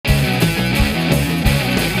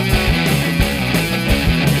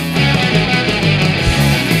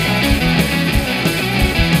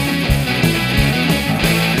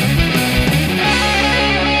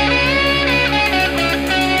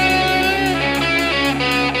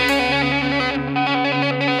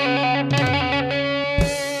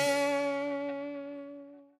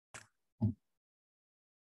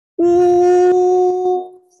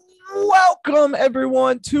Welcome,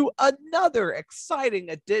 everyone, to another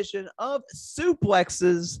exciting edition of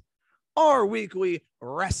Suplexes, our weekly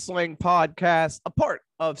wrestling podcast, a part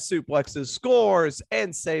of Suplexes Scores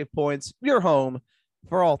and Save Points, your home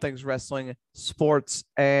for all things wrestling, sports,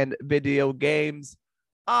 and video games.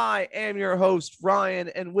 I am your host, Ryan,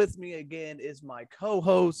 and with me again is my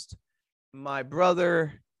co-host, my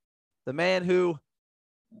brother, the man who,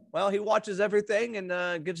 well, he watches everything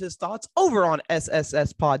and gives his thoughts over on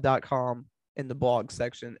ssspod.com in the blog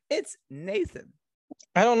section. It's Nathan.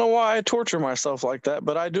 I don't know why I torture myself like that,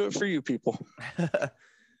 but I do it for you people.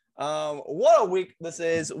 What a week this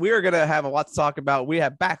is. We are going to have a lot to talk about. We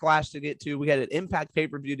have Backlash to get to. We had an Impact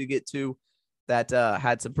pay-per-view to get to that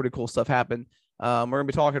had some pretty cool stuff happen. We're going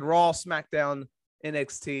to be talking Raw, SmackDown,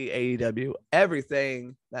 NXT, AEW,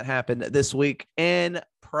 everything that happened this week in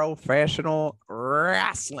professional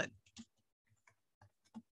wrestling.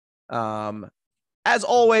 As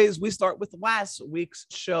always, we start with last week's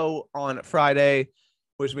show on Friday,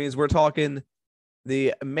 which means we're talking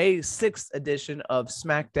the May 6th edition of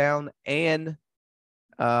SmackDown and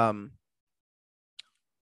the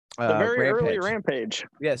very early Rampage.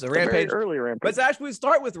 Yes, a Rampage. Early Rampage. Let's actually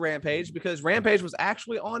start with Rampage because Rampage was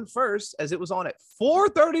actually on first, as it was on at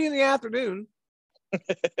 4:30 in the afternoon.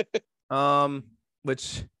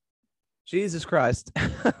 Which, Jesus Christ.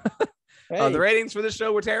 Hey. The ratings for this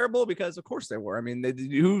show were terrible because, of course, they were. I mean,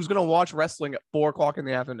 who's going to watch wrestling at 4 o'clock in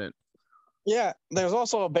the afternoon? Yeah, there's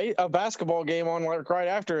also a basketball game on like right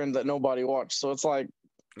after and that nobody watched. So it's like,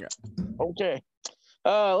 yeah, okay.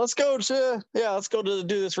 Let's go to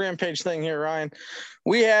do this Rampage thing here, Ryan.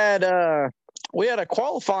 We had a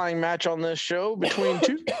qualifying match on this show between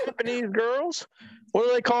two Japanese girls. What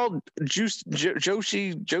are they called?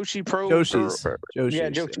 Joshi Pro. Joshis. Yeah,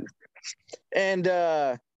 Joshi. And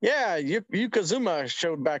Yukazuma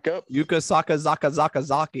showed back up. Yuka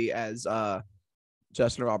Sakazaki, as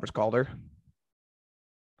Justin Roberts called her.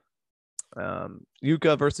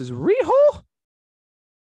 Yuka versus Riho.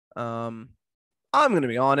 I'm going to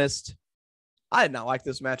be honest. I did not like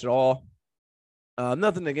this match at all.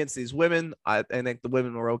 Nothing against these women. I think the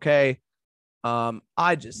women were okay. I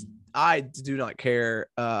do not care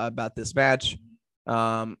about this match.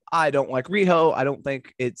 I don't like Riho. I don't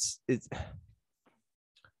think it's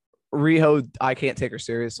Riho. I can't take her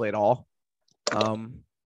seriously at all.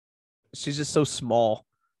 She's just so small.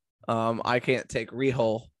 I can't take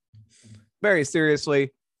Riho very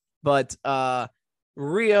seriously, but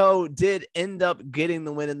Rio did end up getting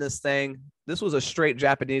the win in this thing. This was a straight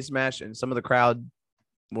Japanese match, and some of the crowd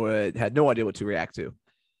had no idea what to react to.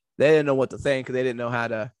 They didn't know what to think. They didn't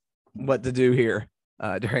know what to do here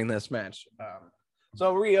during this match.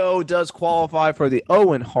 So Rio does qualify for the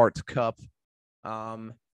Owen Hart Cup,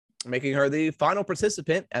 making her the final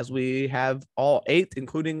participant, as we have all 8,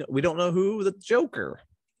 including we don't know who, the Joker.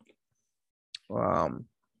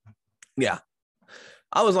 Yeah,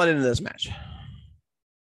 I was not into this match.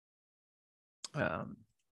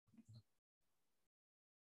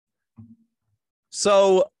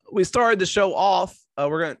 So we started the show off.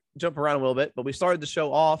 We're going to jump around a little bit, but we started the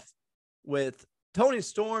show off with Toni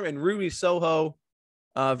Storm and Ruby Soho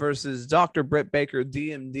versus Dr. Britt Baker,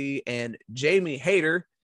 DMD, and Jamie Hayter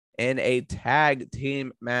in a tag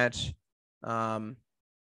team match.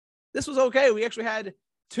 This was okay. We actually had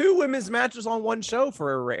 2 women's matches on one show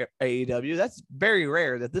for AEW. That's very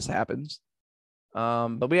rare that this happens.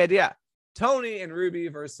 But we had, Tony and Ruby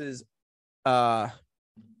versus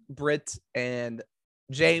Britt and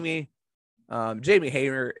Jamie. Jamie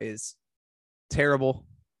Hayter is terrible.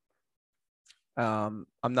 I'm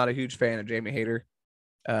not a huge fan of Jamie Hayter.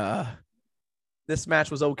 This match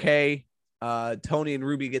was okay. Tony and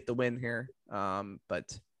Ruby get the win here.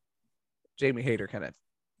 But Jamie Hayter kind of,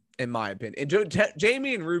 in my opinion,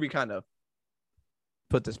 Jamie and Ruby kind of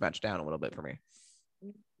put this match down a little bit for me.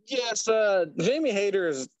 Yes, Jamie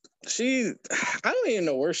Hayter I don't even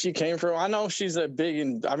know where she came from. I know she's I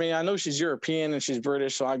know she's European and she's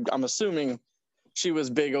British, so I'm assuming she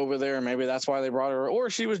was big over there, and maybe that's why they brought her,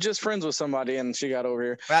 or she was just friends with somebody and she got over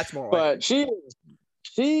here. That's more. But she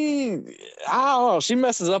I don't know. She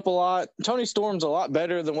messes up a lot. Toni Storm's a lot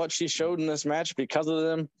better than what she showed in this match because of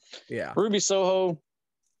them. Yeah. Ruby Soho,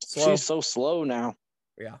 she's so slow now.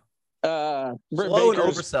 Yeah. Slow and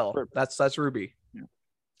oversell. That's Ruby.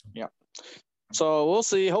 Yeah. So we'll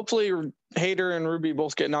see. Hopefully Hayter and Ruby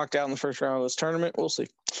both get knocked out in the first round of this tournament. We'll see.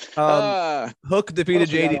 Hook defeated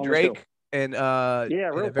JD Drake and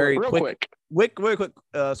real quick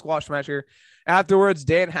squash match here. Afterwards,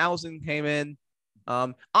 Danhausen came in.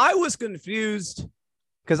 I was confused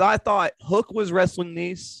because I thought Hook was wrestling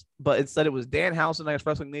Nice, but instead it was Danhausen that was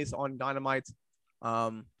wrestling Nice on Dynamite.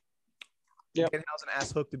 Yep. Danhausen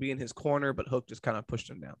asked Hook to be in his corner, but Hook just kind of pushed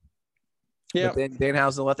him down. Yeah. But then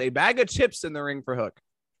Danhausen left a bag of chips in the ring for Hook.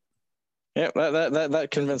 Yeah, that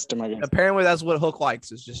convinced him, I guess. Apparently, that's what Hook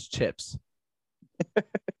likes, is just chips.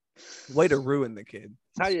 Way to ruin the kid.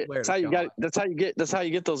 That's how you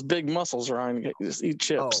get those big muscles, Ryan. You just eat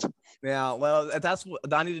chips. Oh, yeah. Well, that's what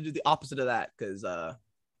I need to do, the opposite of that, because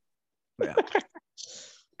yeah.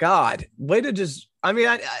 God, way to just. I mean,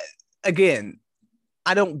 I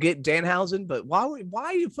don't get Danhausen, but why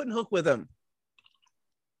are you putting Hook with him?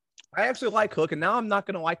 I actually like Hook, and now I'm not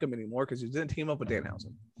going to like him anymore because he didn't team up with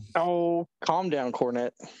Danhausen. Oh, calm down,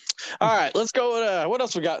 Cornette. All right, let's go with what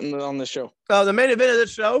else we got on this show? The main event of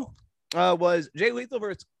this show was Jay Lethal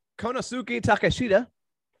versus Konosuke Takeshita.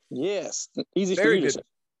 Yes, easy Very for you good. to say.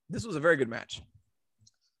 This was a very good match.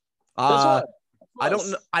 This I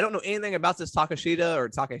don't know anything about this Takeshita or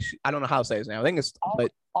Takeshi. I don't know how to say his name. I think it's.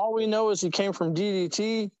 But all we know is he came from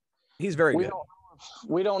DDT. He's very good.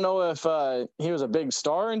 We don't know if he was a big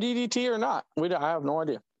star in DDT or not. I have no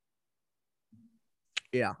idea.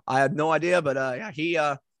 Yeah, I had no idea, but yeah, he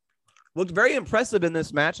looked very impressive in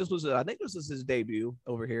this match. I think this was his debut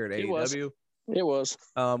over here at AEW. It was.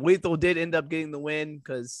 Lethal did end up getting the win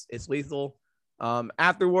because it's Lethal.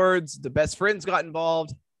 Afterwards, the best friends got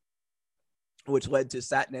involved, which led to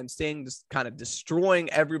Satnam Singh just kind of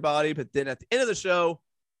destroying everybody. But then at the end of the show,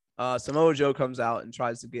 Samoa Joe comes out and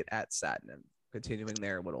tries to get at Satnam, continuing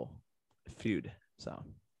their little feud. So,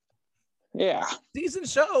 yeah, decent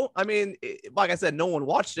show. I mean, like I said, no one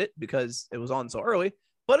watched it because it was on so early,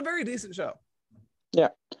 but a very decent show. Yeah.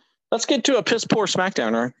 Let's get to a piss poor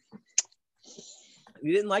SmackDown, right?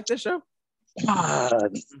 You didn't like this show?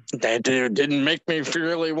 That didn't make me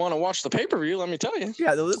really want to watch the pay-per-view, let me tell you.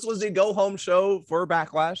 Yeah, this was the go-home show for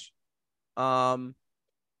Backlash.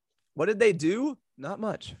 What did they do? Not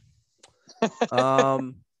much.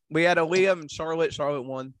 We had Aaliyah and Charlotte. Charlotte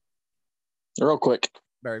won. Real quick.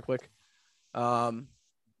 Very quick.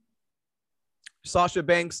 Sasha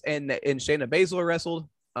Banks and Shayna Baszler wrestled.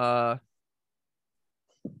 Yeah,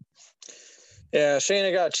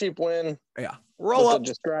 Shayna got a cheap win. Yeah. Roll up.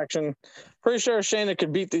 Distraction. Pretty sure Shayna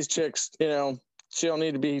could beat these chicks. You know, she don't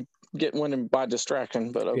need to be winning by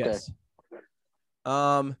distraction, but okay.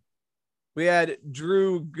 Yes. We had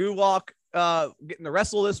Drew Gulak getting to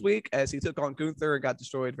wrestle this week as he took on Gunther and got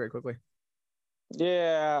destroyed very quickly.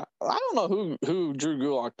 Yeah, I don't know who Drew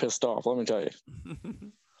Gulak pissed off, let me tell you.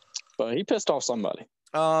 But he pissed off somebody.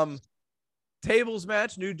 Tables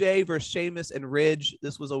match, New Day versus Sheamus and Ridge.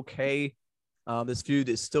 This was okay. This feud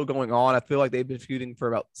is still going on. I feel like they've been feuding for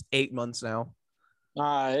about 8 months now.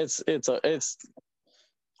 It's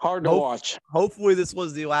hard to watch. Hopefully this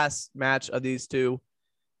was the last match of these two.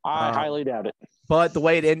 I highly doubt it. But the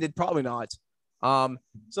way it ended, probably not.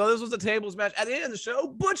 So this was the tables match. At the end of the show,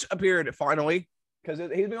 Butch appeared finally because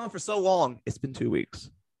he's been on for so long. It's been 2 weeks.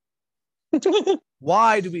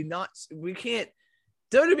 Why do we can't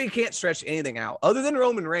WWE can't stretch anything out other than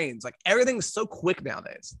Roman Reigns. Like everything's so quick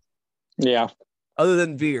nowadays. Yeah. Other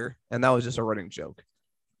than Veer, and that was just a running joke.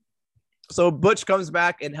 So Butch comes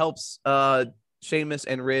back and helps Sheamus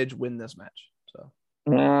and Ridge win this match. So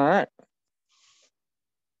all right.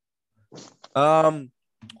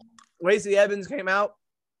 Lacey Evans came out.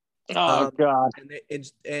 Oh God!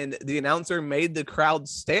 And the announcer made the crowd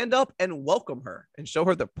stand up and welcome her and show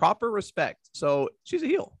her the proper respect. So she's a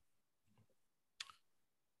heel.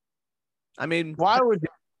 I mean, why would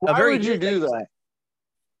you do that?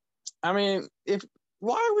 I mean,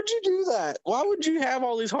 why would you do that? Why would you have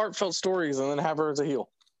all these heartfelt stories and then have her as a heel?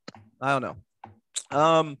 I don't know.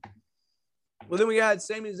 Well, then we had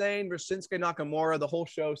Sami Zayn versus Shinsuke Nakamura. The whole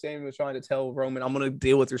show, Sami was trying to tell Roman, I'm going to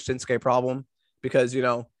deal with your Shinsuke problem because, you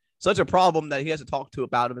know, such a problem that he has to talk to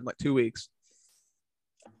about him in like 2 weeks.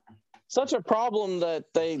 Such a problem that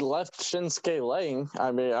they left Shinsuke laying.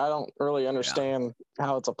 I mean, I don't really understand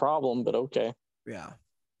how it's a problem, but okay. Yeah.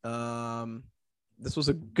 This was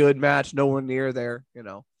a good match. Nowhere near their, you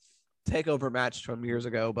know, takeover match from years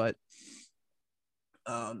ago, but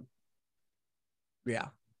yeah.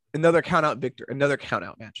 Another count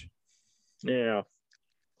out match. Yeah.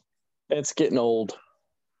 It's getting old.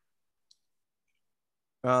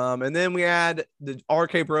 And then we had the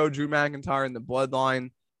RK Bro, Drew McIntyre, and the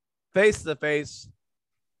Bloodline face to face.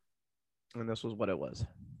 And this was what it was.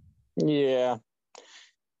 Yeah.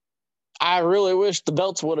 I really wish the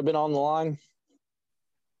belts would have been on the line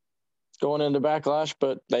going into Backlash,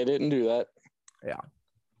 but they didn't do that. Yeah.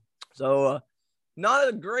 So not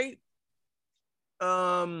a great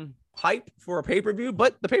hype for a pay-per-view,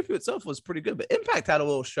 but the pay-per-view itself was pretty good. But Impact had a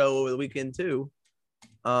little show over the weekend too.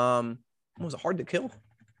 Was it Hard to Kill?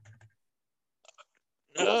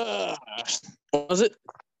 Was it?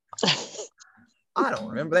 I don't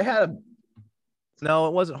remember. They had no,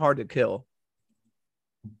 it wasn't Hard to Kill.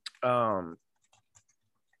 What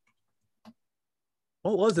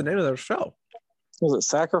was the name of their show? Was it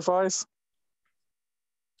Sacrifice?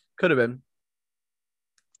 Could have been.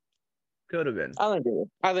 I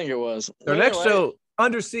think it was. Their next show,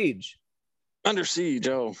 Under Siege. Under Siege.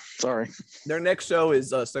 Oh, sorry. Their next show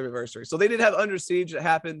is Slammiversary. So they did have Under Siege that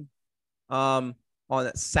happened on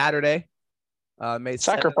that Saturday. May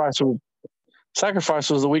Sacrifice 7th. Sacrifice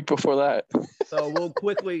was the week before that. So we'll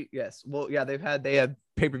quickly, yes. Well, yeah, they have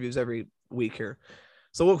pay-per-views every week here.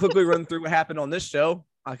 So we'll quickly run through what happened on this show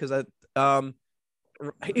because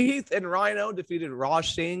Heath and Rhino defeated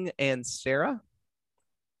Raj Singh and Sarah.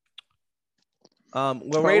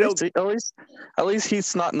 Laredo, at least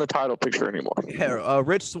Heath's not in the title picture anymore. Yeah,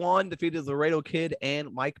 Rich Swann defeated Laredo Kid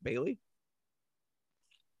and Mike Bailey.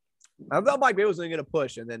 I thought Mike Bailey was going to get a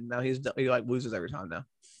push, and then now he like loses every time now.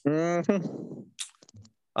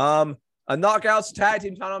 Mm-hmm. A knockouts tag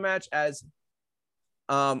team title match as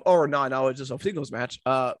it's just a singles match.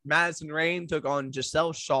 Madison Rain took on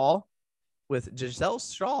Giselle Shaw, with Giselle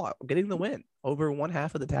Shaw getting the win over one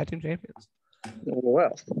half of the tag team champions.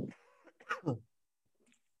 Well.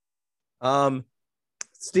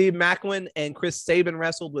 Steve Macklin and Chris Sabin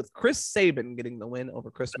wrestled, with Chris Sabin getting the win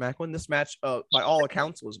over Chris Macklin. This match, by all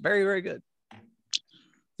accounts, was very, very good.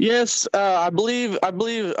 Yes, I believe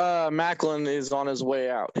Macklin is on his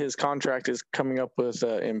way out. His contract is coming up with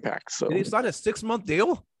Impact. So did he sign a 6-month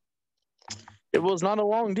deal? It was not a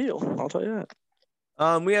long deal, I'll tell you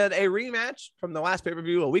that. We had a rematch from the last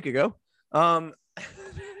pay-per-view a week ago. Taya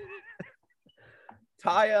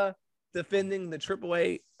defending the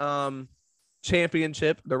AAA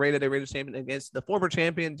championship, the Rated A Rated champion, against the former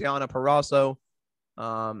champion Deonna Purrazzo.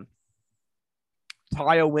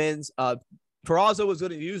 Taya wins. Purrazzo was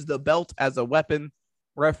going to use the belt as a weapon.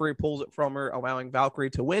 Referee pulls it from her, allowing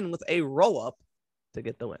Valkyrie to win with a roll-up to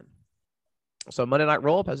get the win. So Monday Night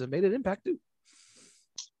Roll-Up has made an impact too.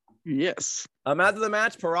 Yes. After the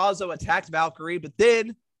match, Purrazzo attacked Valkyrie, but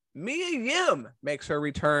then Mia Yim makes her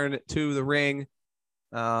return to the ring.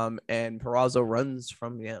 And Purrazzo runs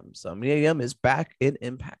from Yim. So Mia Yim is back in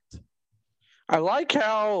Impact. I like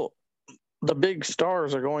how the big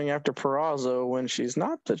stars are going after Purrazzo when she's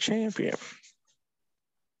not the champion.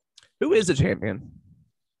 Who is the champion?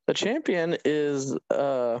 The champion is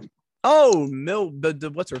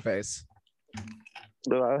what's her face?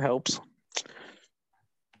 That helps.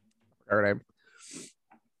 Her name.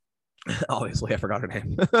 Obviously, I forgot her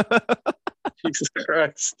name. Jesus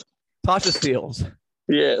Christ. Tasha Steelz.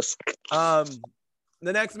 Yes. The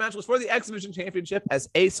next match was for the Exhibition Championship as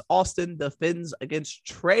Ace Austin defends against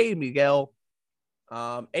Trey Miguel.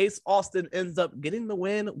 Ace Austin ends up getting the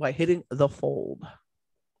win by hitting the fold.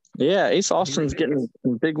 Yeah, Ace Austin's getting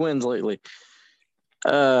some big wins lately.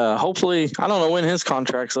 Hopefully, I don't know when his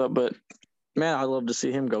contract's up, but man, I'd love to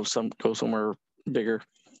see him go somewhere bigger.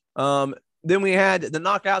 Then we had the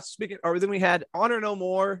knockouts. Then we had Honor No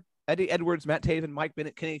More, Eddie Edwards, Matt Taven, Mike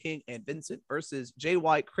Bennett, Kenny King, and Vincent versus Jay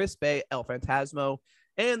White, Chris Bay, El Phantasmo,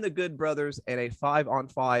 and the Good Brothers in a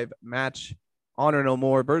 5-on-5 match. Honor No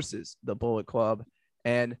More versus the Bullet Club.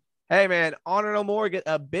 And hey, man, Honor No More get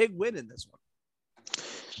a big win in this one.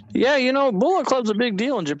 Yeah, Bullet Club's a big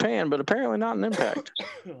deal in Japan, but apparently not in Impact.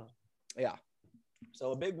 Yeah. So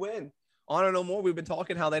a big win. Honor No More, we've been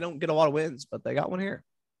talking how they don't get a lot of wins, but they got one here.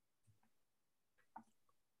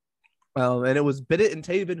 And it was Bennett and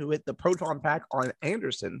Taven who hit the Proton Pack on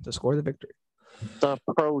Anderson to score the victory. The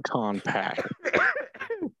Proton Pack.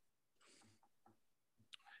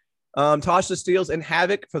 Tasha Steelz and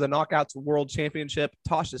Havoc for the Knockouts World Championship.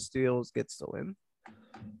 Tasha Steelz gets the win.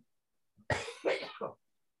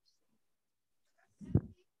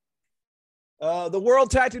 The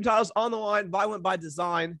World Tag Team titles on the line. Violent by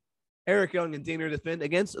Design. Eric Young and Diener defend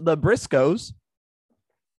against the Briscoes.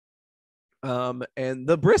 And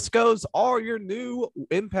the Briscoes are your new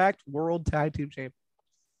Impact World Tag Team Champions.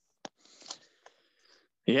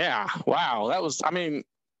 Yeah. Wow.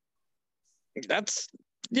 That's,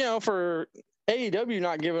 for AEW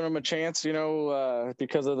not giving them a chance,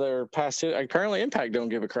 because of their past. Apparently Impact don't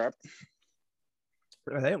give a crap.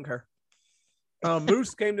 They don't care.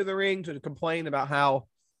 Moose came to the ring to complain about how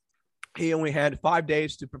he only had 5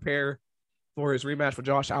 days to prepare for his rematch with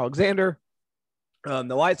Josh Alexander. The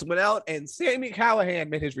lights went out, and Sami Callihan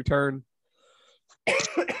made his return.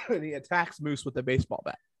 And he attacks Moose with a baseball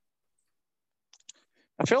bat.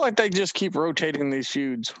 I feel like they just keep rotating these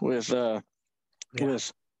feuds with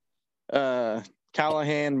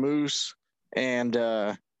Callihan, Moose, and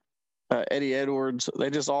Eddie Edwards. They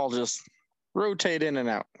just all rotate in and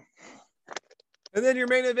out. And then your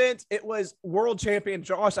main event, it was world champion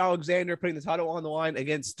Josh Alexander putting the title on the line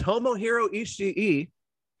against Tomohiro Ishii.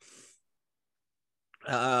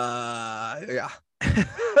 Yeah.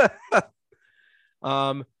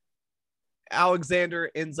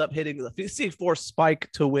 Alexander ends up hitting the C4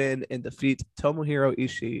 spike to win and defeat Tomohiro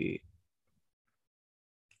Ishii.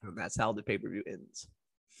 And that's how the pay-per-view ends.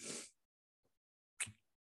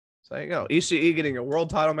 So there you go. Ishii getting a world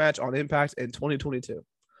title match on Impact in 2022.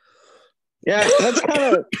 Yeah, that's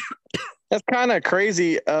kind of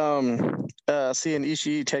crazy. Seeing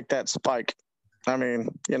Ishii take that spike. I mean,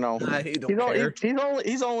 you know,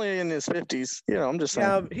 he's only in his 50s. You know, I'm just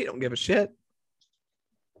saying. Yeah, he don't give a shit.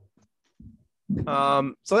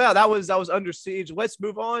 So yeah, that was Under Siege. Let's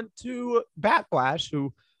move on to Backlash,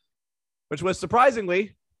 which was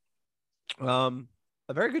surprisingly a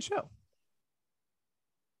very good show.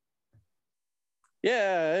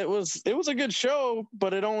 Yeah, it was a good show,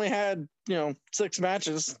 but it only had, 6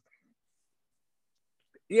 matches.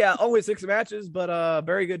 Yeah, only 6 matches, but a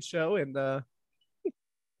very good show, and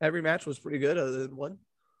every match was pretty good other than one.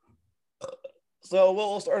 So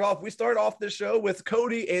we'll start off. We start off the show with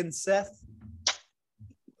Cody and Seth.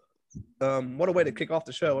 What a way to kick off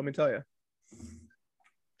the show, let me tell you.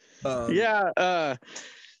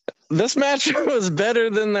 This match was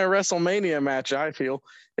better than their WrestleMania match, I feel,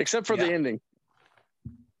 except for the ending.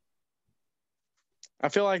 I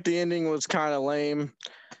feel like the ending was kind of lame.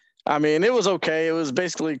 I mean, it was okay. It was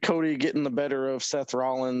basically Cody getting the better of Seth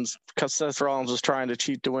Rollins because Seth Rollins was trying to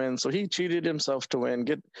cheat to win. So he cheated himself to win,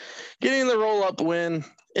 getting the roll-up win.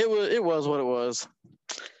 It was what it was.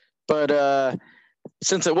 But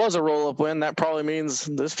since it was a roll-up win, that probably means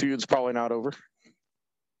this feud's probably not over.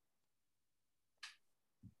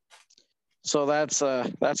 So that's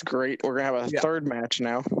great. We're going to have a third match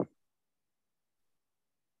now.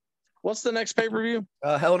 What's the next pay-per-view?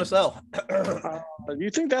 Hell in a Cell. You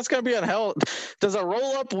think that's going to be a hell? Does a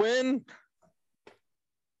roll-up win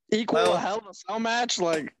equal a Hell in a Cell match?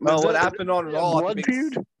 Like, what happened on Raw? Blood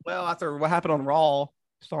feud? Well, after what happened on Raw,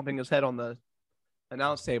 stomping his head on the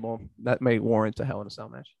announce table, that may warrant a Hell in a Cell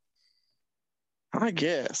match. I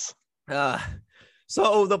guess.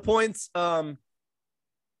 So the points,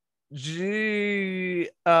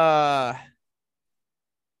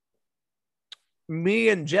 me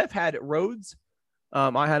and Jeff had Rhodes.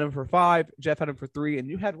 I had him for 5. Jeff had him for 3, and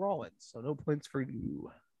you had Rollins. So no points for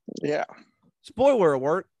you. Yeah. Spoiler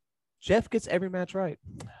alert: Jeff gets every match right.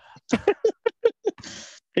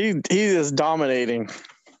 He is dominating.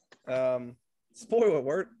 Spoiler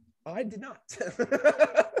alert: I did not.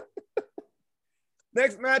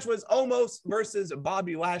 Next match was Omos versus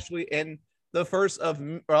Bobby Lashley in the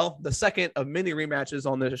second of many rematches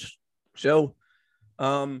on this show.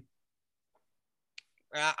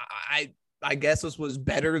 I guess this was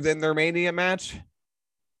better than their Mania match,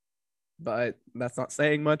 but that's not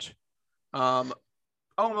saying much.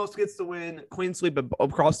 Omos gets the win. Queen sweep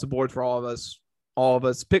across the board for all of us. All of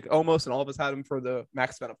us pick Omos, and all of us had him for the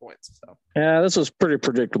max amount of points. So yeah, this was pretty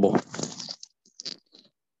predictable.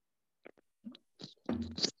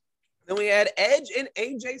 Then we had Edge and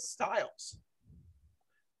AJ Styles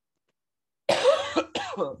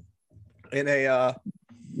in a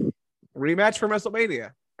rematch from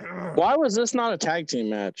WrestleMania. Why was this not a tag team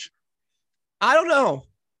match? I don't know.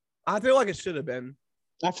 I feel like it should have been.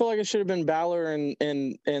 I feel like it should have been Balor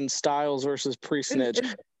and Styles versus Priest and Edge,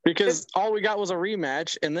 because all we got was a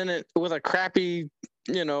rematch, and then it with a crappy,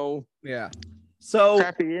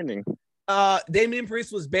 crappy ending. Damian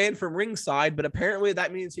Priest was banned from ringside, but apparently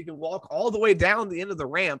that means he can walk all the way down the end of the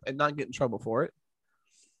ramp and not get in trouble for it.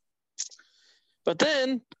 But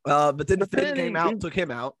then Finn came out, took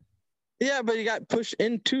him out. Yeah, but he got pushed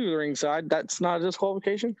into the ringside. That's not a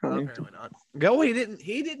disqualification. Apparently not. Go. He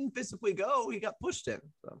didn't physically go. He got pushed in.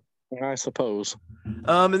 So. I suppose.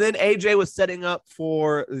 And then AJ was setting up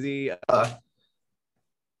for the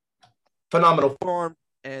phenomenal form,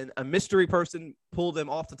 and a mystery person pulled him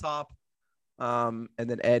off the top. And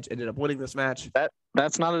then Edge ended up winning this match.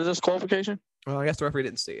 That's not a disqualification? Well, I guess the referee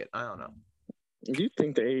didn't see it. I don't know. You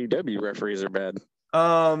think the AEW referees are bad?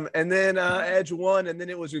 And then Edge won, and then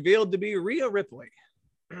it was revealed to be Rhea Ripley.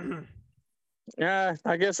 Yeah,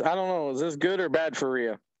 I guess, I don't know. Is this good or bad for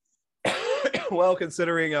Rhea? Well,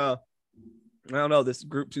 considering I don't know, this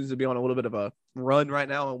group seems to be on a little bit of a run right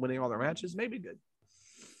now and winning all their matches, maybe good.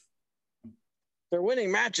 They're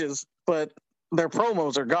winning matches, but their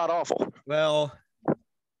promos are god awful. Well,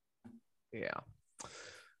 yeah.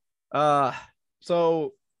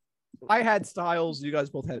 So I had Styles, you guys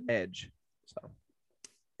both had Edge. So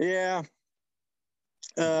yeah.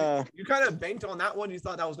 You kind of banked on that one. You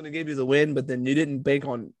thought that was going to give you the win, but then you didn't bank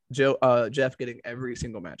on Jeff getting every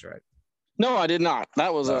single match right. No, I did not.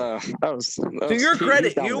 That was to your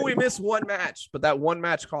credit, you only missed one match, but that one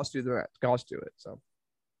match cost you it. So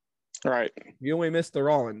right, you only missed the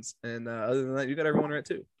Rollins, and other than that, you got everyone right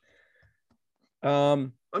too. I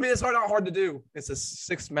mean, it's not hard to do. It's a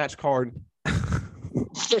 6-match card.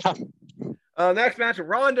 Next match,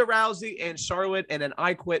 Ronda Rousey and Charlotte in an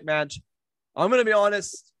I Quit match. I'm going to be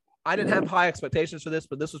honest. I didn't have high expectations for this,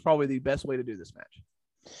 but this was probably the best way to do this match.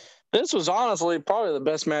 This was honestly probably the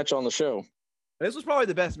best match on the show. This was probably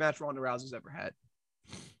the best match Ronda Rousey's ever had.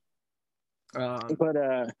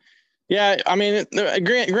 Yeah, I mean,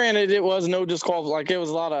 granted, it was no disqualification. Like, it was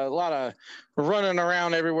a lot of running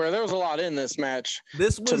around everywhere. There was a lot in this match.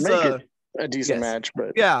 This was a decent match,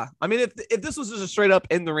 but yeah, I mean, if this was just a straight up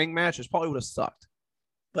in the ring match, it probably would have sucked.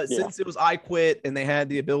 But since it was I Quit and they had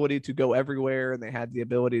the ability to go everywhere and they had the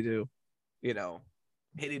ability to,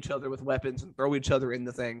 hit each other with weapons and throw each other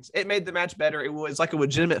into things, it made the match better. It was like a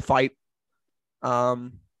legitimate fight.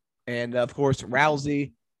 And of course,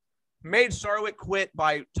 Rousey made Charlotte quit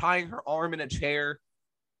by tying her arm in a chair,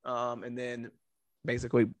 and then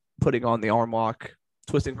basically putting on the arm lock,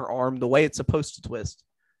 twisting her arm the way it's supposed to twist.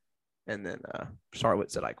 And then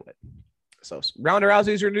Charlotte said, I quit. So Ronda Rousey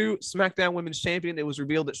is your new SmackDown Women's Champion. It was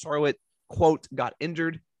revealed that Charlotte, quote, got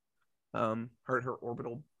injured, hurt her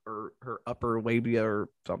orbital or her upper labia or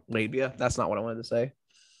some labia. That's not what I wanted to say.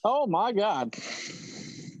 Oh my God.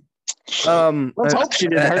 Let's hope she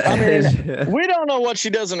didn't hurt. I mean, we don't know what she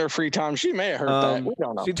does in her free time. She may have hurt that. We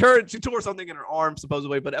don't know. She tore something in her arm,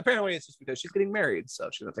 supposedly, but apparently it's just because she's getting married, so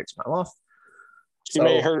she's gonna take some time off. She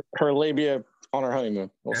may hurt her labia on her honeymoon.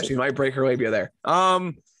 She might break her labia there.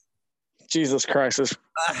 Jesus Christ, this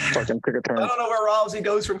fucking took a turn. I don't know where Rousey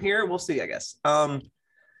goes from here. We'll see, I guess.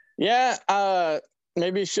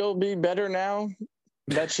 Maybe she'll be better now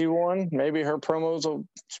that she won. Maybe her promos will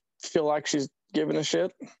feel like she's giving a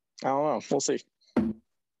shit. I don't know. We'll see.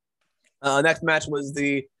 Next match was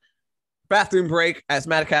the bathroom break as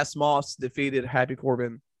Madcap Moss defeated Happy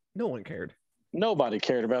Corbin. No one cared. Nobody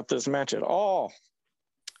cared about this match at all.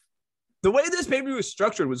 The way this pay-per-view was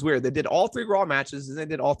structured was weird. They did all 3 Raw matches and they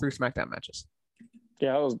did all 3 SmackDown matches.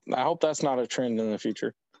 Yeah, I hope that's not a trend in the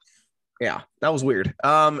future. Yeah, that was weird.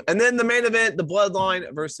 And then the main event, the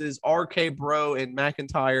Bloodline versus RK Bro and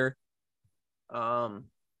McIntyre.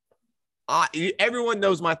 Everyone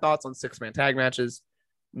knows my thoughts on 6-man tag matches.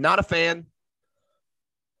 Not a fan,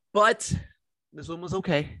 but this one was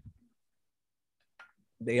okay.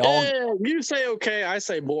 You say okay, I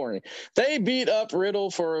say boring. They beat up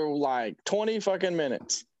Riddle for like 20 fucking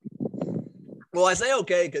minutes. Well, I say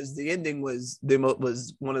okay because the ending was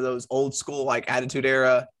one of those old school like Attitude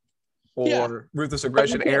Era or Ruthless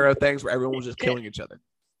Aggression era things where everyone was just killing each other.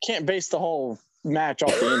 Can't base the whole match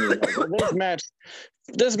off the ending.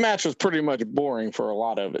 This match was pretty much boring for a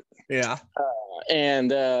lot of it. Yeah.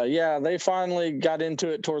 They finally got into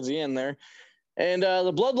it towards the end there. And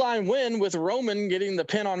the Bloodline win with Roman getting the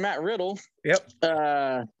pin on Matt Riddle. Yep.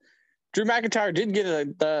 Drew McIntyre did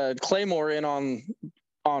get the Claymore in on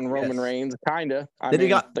Roman Reigns, kind of. Then he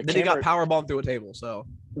got powerbombed through a table, so.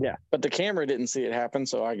 Yeah, but the camera didn't see it happen,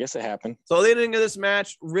 so I guess it happened. So at the ending of this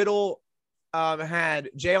match, Riddle had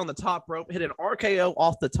Jay on the top rope, hit an RKO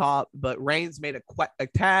off the top, but Reigns made a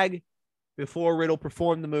tag before Riddle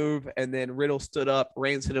performed the move, and then Riddle stood up.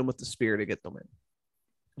 Reigns hit him with the spear to get the win.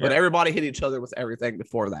 Yeah. But everybody hit each other with everything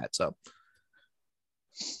before that, so.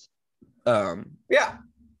 Yeah.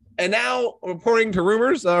 And now, according to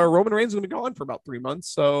rumors, Roman Reigns is going to be gone for about 3 months,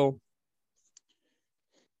 so.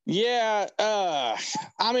 Yeah,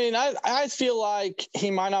 I mean, I feel like he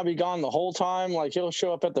might not be gone the whole time. Like, he'll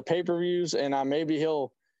show up at the pay-per-views, and maybe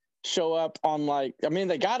he'll show up on,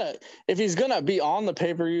 if he's going to be on the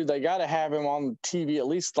pay-per-view, they got to have him on TV at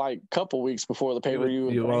least, a couple weeks before the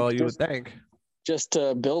pay-per-view. You would think. Just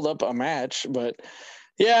to build up a match, but...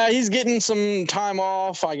 Yeah, he's getting some time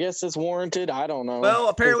off. I guess it's warranted. I don't know. Well,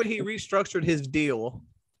 apparently he restructured his deal,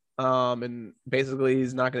 and basically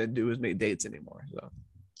he's not going to do as many dates anymore. So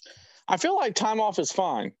I feel like time off is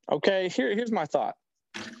fine. Okay, here's my thought.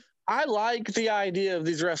 I like the idea of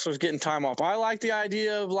these wrestlers getting time off. I like the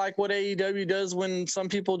idea of what AEW does when some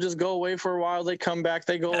people just go away for a while, they come back,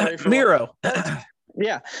 they go away for Miro.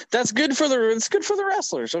 Yeah, that's good for the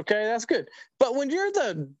wrestlers. Okay, that's good. But when you're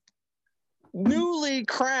the newly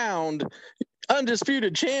crowned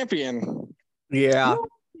undisputed champion,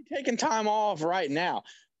 taking time off right now.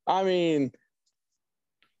 I mean,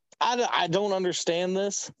 I don't understand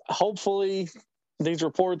this. Hopefully these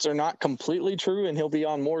reports are not completely true and he'll be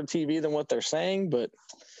on more TV than what they're saying, but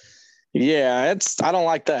Yeah, I don't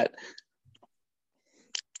like that.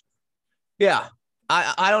 Yeah.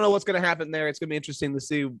 I don't know what's going to happen there. It's going to be interesting to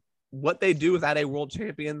see what they do without a world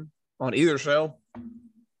champion on either show.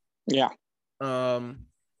 Yeah.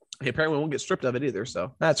 Apparently won't get stripped of it either,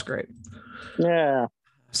 so that's great. Yeah.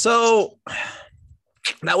 So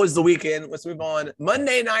that was the weekend. Let's move on.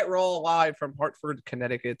 Monday Night Raw live from Hartford,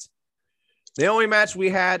 Connecticut. The only match we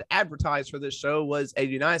had advertised for this show was a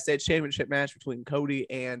United States Championship match between Cody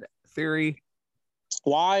and Theory.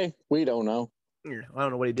 Why? We don't know. I don't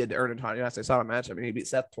know what he did to earn a title. United States title match. I mean, he beat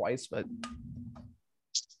Seth twice, but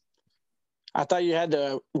I thought you had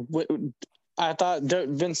to. I thought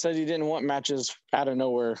Vince said he didn't want matches out of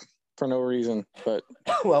nowhere for no reason. But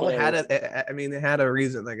well, it had a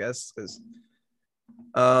reason, I guess. Because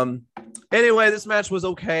anyway, this match was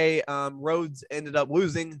okay. Rhodes ended up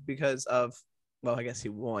losing because of, well, I guess he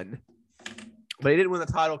won, but he didn't win the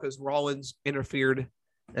title because Rollins interfered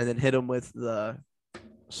and then hit him with the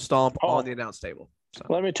stomp on the announce table. So.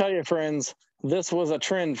 Let me tell you, friends, this was a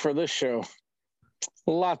trend for this show.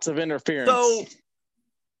 Lots of interference. So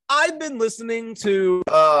I've been listening to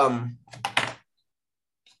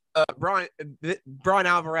Brian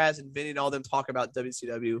Alvarez and Vinny and all them talk about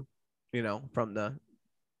WCW, from the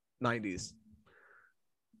 90s.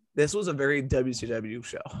 This was a very WCW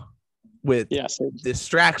show with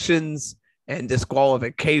distractions and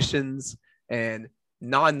disqualifications and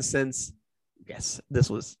nonsense. Yes, this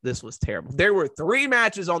was terrible. There were 3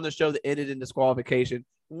 matches on the show that ended in disqualification.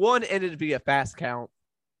 One ended via fast count.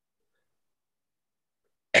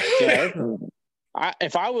 Yeah,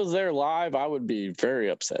 if I was there live, I would be very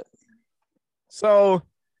upset. So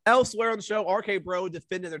elsewhere on the show, RK Bro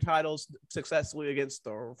defended their titles successfully against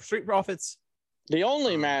the Street Profits. The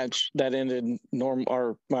only match that ended I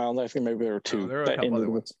think maybe there were 2. There were a couple other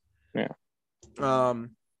ones. Yeah.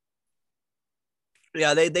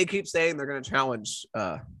 Yeah, they keep saying they're going to challenge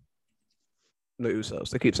the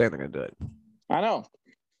Usos. They keep saying they're going to do it. I know,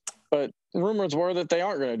 but rumors were that they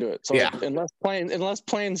aren't going to do it. So unless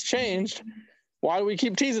plans changed, why do we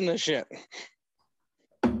keep teasing this shit?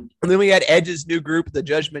 And then we had Edge's new group, the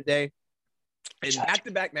Judgment Day, in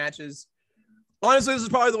back-to-back matches. Honestly, this is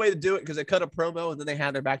probably the way to do it because they cut a promo and then they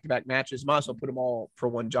had their back-to-back matches. Might as well put them all for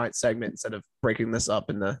one giant segment instead of breaking this up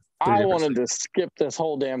in the. I wanted to skip this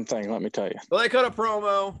whole damn thing. Let me tell you. Well, they cut a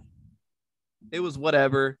promo. It was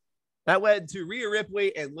whatever. That led to Rhea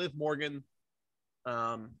Ripley and Liv Morgan.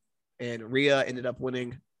 And Rhea ended up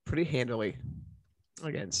winning pretty handily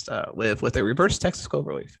against Liv with a reverse Texas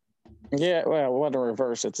Cloverleaf. Yeah, well, what a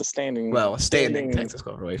reverse. It's a standing. Well, a standing Texas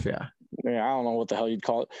Cloverleaf, yeah. Yeah, I don't know what the hell you'd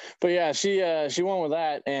call it. But yeah, she won with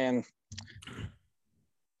that. And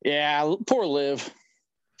yeah, poor Liv.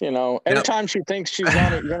 Every time she thinks she's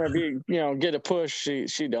going to be, get a push,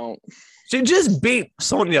 she don't. She just beat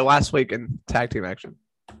Sonya last week in tag team action.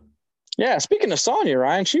 Yeah, speaking of Sonya,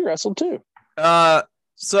 Ryan, she wrestled too.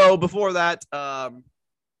 So before that,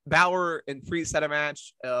 Balor and Priest had a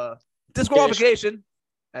match. Disqualification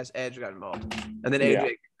as Edge got involved. And then AJ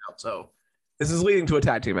came out. So this is leading to a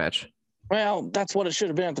tag team match. Well, that's what it should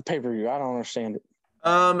have been at the pay-per-view. I don't understand it.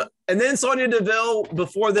 And then Sonya Deville,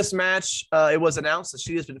 before this match, it was announced that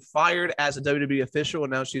she has been fired as a WWE official,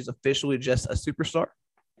 and now she's officially just a superstar.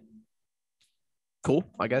 Cool,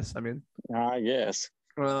 I guess. I guess.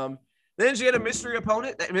 Then she had a mystery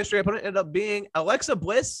opponent. That mystery opponent ended up being Alexa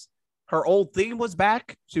Bliss. Her old theme was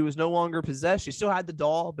back. She was no longer possessed. She still had the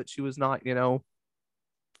doll, but she was not,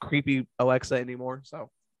 creepy Alexa anymore. So,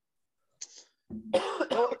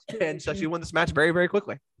 and so she won this match very, very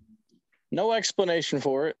quickly. No explanation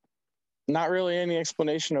for it. Not really any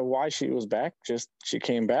explanation of why she was back. Just she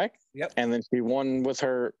came back. Yep. And then she won with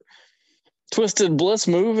her Twisted Bliss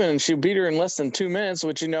move, and she beat her in less than 2 minutes,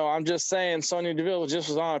 which, I'm just saying Sonya Deville just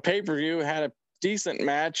was on a pay-per-view, had a decent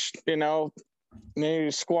match, maybe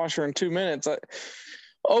squash her in 2 minutes.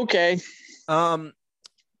 Okay.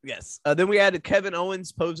 Yes. Then we had Kevin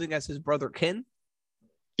Owens posing as his brother Ken.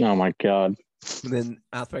 Oh, my God. And then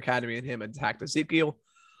Alpha Academy and him attacked Ezekiel.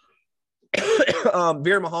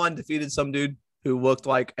 Veer Mahan defeated some dude who looked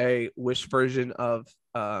like a Wish version of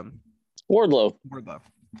Wardlow.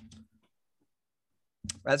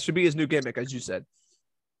 That should be his new gimmick, as you said.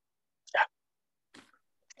 Yeah.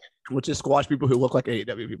 Which is squash people who look like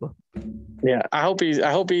AEW people. Yeah, I hope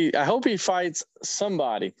he fights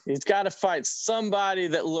somebody. He's got to fight somebody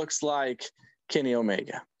that looks like Kenny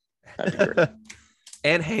Omega. That'd be great.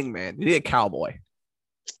 And Hangman. You need a cowboy.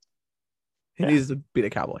 He needs to beat a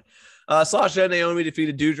cowboy. Sasha and Naomi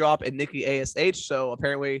defeated Doudrop and Nikki ASH. So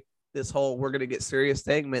apparently this whole we're going to get serious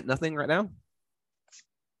thing meant nothing right now.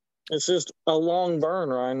 It's just a long burn,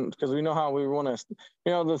 Ryan, because we know how we want to.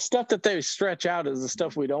 The stuff that they stretch out is the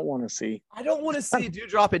stuff we don't want to see. I don't want to see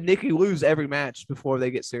Doudrop and Nikki lose every match before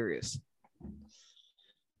they get serious.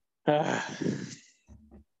 Ciampa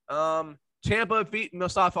beat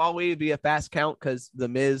Mustafa Ali via fast count because The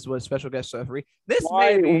Miz was special guest referee.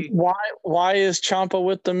 Why is Ciampa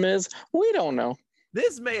with The Miz? We don't know.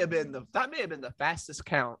 That may have been the fastest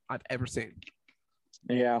count I've ever seen.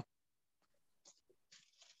 Yeah.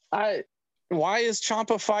 Why is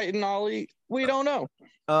Ciampa fighting Ali? We don't know.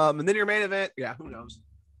 And then your main event, yeah, who knows?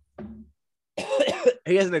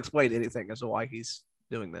 He hasn't explained anything as to why he's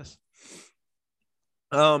doing this.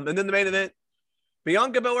 And then the main event,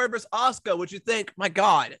 Bianca Belair versus Asuka. What you think? My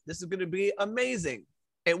God, this is going to be amazing.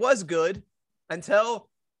 It was good until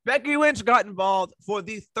Becky Lynch got involved for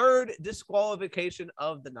the third disqualification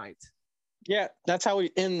of the night. Yeah, that's how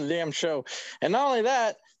we end the damn show. And not only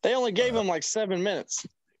that, they only gave him like 7 minutes.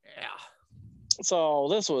 Yeah. So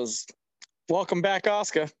this was welcome back,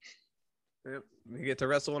 Asuka. Yep. You get to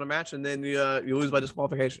wrestle in a match, and then you lose by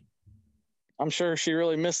disqualification. I'm sure she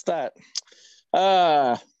really missed that.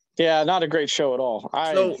 Yeah, not a great show at all.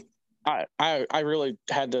 I really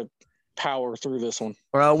had to power through this one.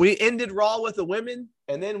 Well, we ended Raw with the women,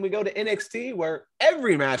 and then we go to NXT where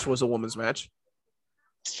every match was a women's match.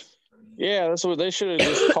 Yeah, that's what they should have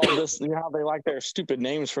just called this. You know how they like their stupid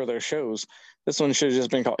names for their shows. This one should have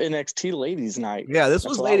just been called NXT Ladies Night. Yeah, this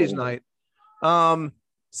was Ladies Night.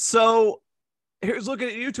 So here's looking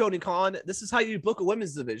at you, Tony Khan. This is how you book a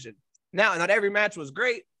women's division. Now, not every match was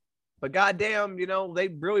great, but goddamn, they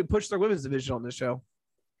really pushed their women's division on this show.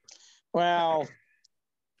 Well,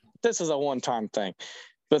 this is a one-time thing,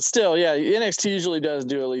 but still, yeah, NXT usually does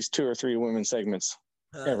do at least 2 or 3 women's segments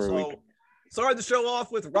every week. Started the show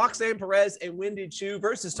off with Roxanne Perez and Wendy Chu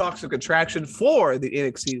versus Toxic Attraction for the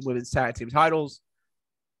NXT Women's Tag Team titles.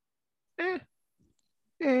 It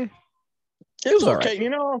was okay.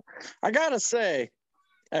 Right. I gotta say,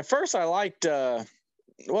 at first I liked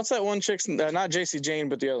what's that one chick's not JC Jane,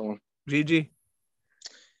 but the other one. Gigi.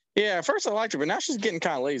 Yeah, at first I liked her, but now she's getting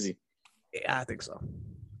kind of lazy. Yeah, I think so.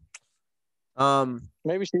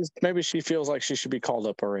 Maybe she feels like she should be called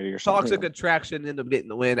up already or something. Toxic Attraction ended up getting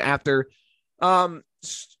the win after Perez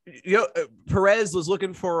was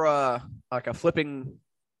looking for like a flipping,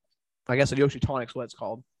 I guess a Yoshi Tonic's what it's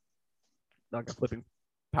called. Like a flipping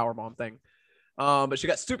powerbomb thing. But she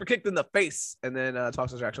got super kicked in the face, and then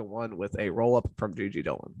Toxic Attraction won with a roll up from Gigi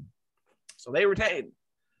Dolan. So they retained.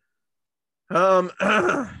 And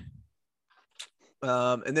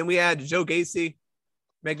then we had Joe Gacy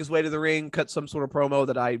make his way to the ring, cut some sort of promo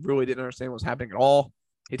that I really didn't understand what was happening at all.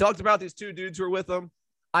 He talked about these 2 dudes who were with him.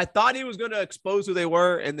 I thought he was going to expose who they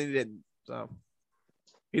were, and then he didn't. So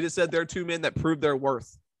he just said they're 2 men that proved their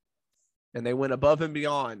worth, and they went above and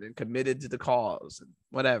beyond and committed to the cause and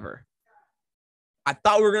whatever. I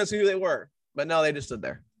thought we were going to see who they were, but no, they just stood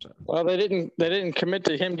there. So. Well, they didn't commit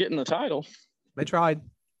to him getting the title. They tried.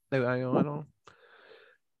 I don't.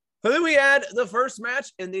 And then we had the first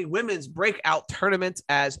match in the women's breakout tournament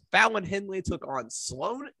as Fallon Henley took on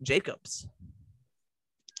Sloane Jacobs.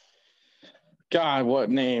 God, what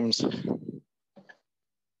names?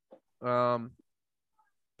 Fallon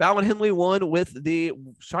Henley won with the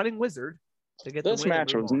Shining Wizard to get this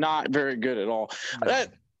match was not very good at all. No.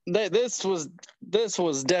 This was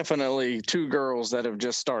definitely 2 girls that have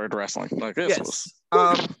just started wrestling. Like this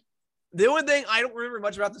was. The only thing I don't remember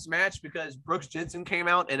much about this match because Brooks Jensen came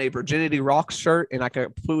out in a Virginity Rocks shirt, and I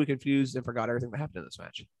got completely confused and forgot everything that happened in this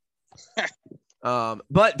match.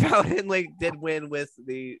 But Fallon Henley did win with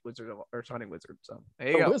the Wizard or Shining Wizard. So there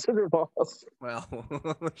you go. Wizard Boss. Well,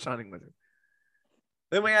 Shining Wizard.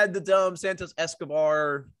 Then we had the dumb Santos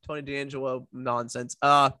Escobar, Tony D'Angelo nonsense.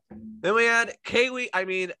 Then we had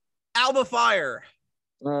Alba Fire.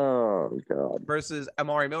 Oh God! Versus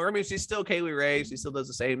Amari Miller. I mean, she's still Kaylee Ray. She still does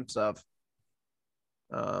the same stuff.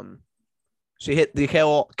 She hit the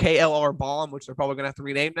KLR bomb, which they're probably gonna have to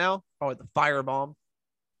rename now, probably the Fire Bomb.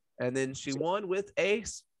 And then she won with a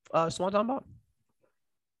Swanton Bomb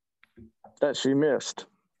that she missed.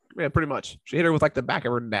 Yeah, pretty much. She hit her with like the back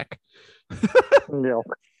of her neck. Yeah.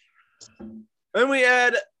 Then we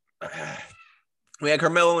had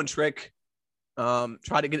Carmelo and Trick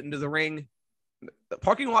try to get into the ring. The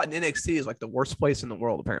parking lot in NXT is like the worst place in the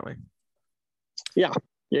world, apparently. Yeah.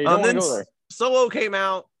 You don't want to go there. Solo came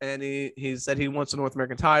out and he said he wants the North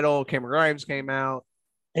American title. Cameron Grimes came out.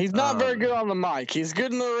 He's not very good on the mic. He's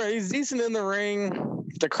good he's decent in the ring.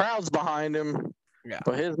 The crowd's behind him. Yeah.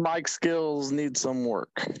 But his mic skills need some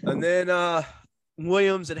work. And then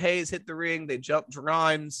Williams and Hayes hit the ring. They jumped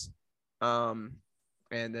Grimes. And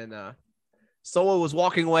then Solo was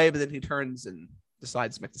walking away, but then he turns and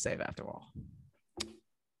decides to make the save after all.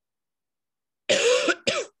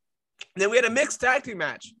 Then we had a mixed tag team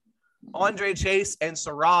match. Andre Chase and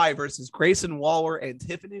Sarai versus Grayson Waller and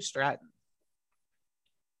Tiffany Stratton.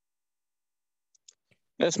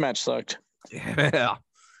 This match sucked. Yeah.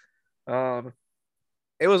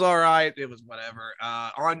 It was all right. It was whatever.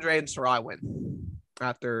 Andre and Sarai win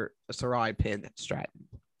after Sarai pinned Stratton.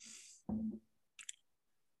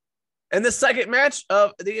 And the second match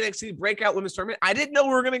of the NXT Breakout Women's Tournament, I didn't know we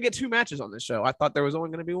were going to get 2 matches on this show. I thought there was only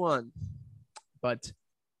going to be 1. But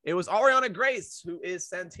it was Ariana Grace, who is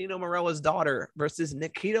Santino Marella's daughter, versus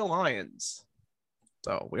Nikita Lyons.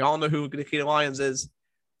 So we all know who Nikita Lyons is.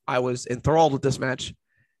 I was enthralled with this match,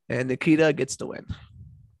 and Nikita gets the win.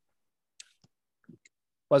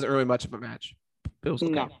 Wasn't really much of a match. It was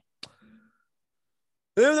okay. No.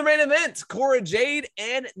 Then the main event, Cora Jade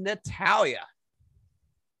and Natalya.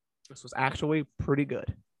 This was actually pretty good.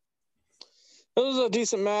 It was a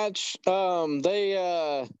decent match. I'm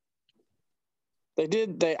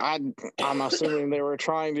assuming they were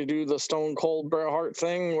trying to do the Stone Cold Bret Hart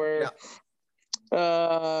thing where,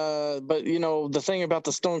 but you know, the thing about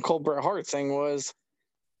the Stone Cold Bret Hart thing was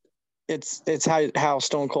it's how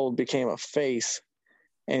Stone Cold became a face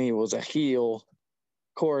and he was a heel.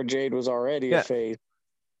 Cora Jade was already a face.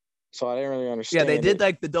 So I didn't really understand. Yeah, they did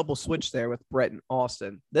like the double switch there with Brett and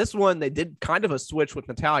Austin. This one, they did kind of a switch with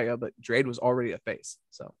Natalya, but Jade was already a face.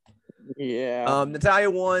 So yeah. Natalya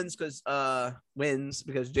wins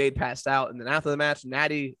because Jade passed out. And then after the match,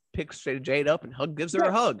 Natty picks Jade up and gives her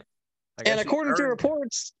a hug. And according to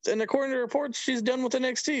reports, she's done with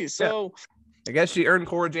NXT. So I guess she earned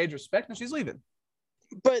Cora Jade's respect and she's leaving.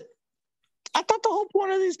 But I thought the whole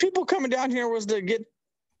point of these people coming down here was to get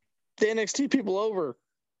the NXT people over.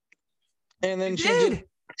 And then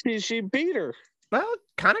she beat her. Well,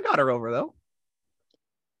 kind of got her over though.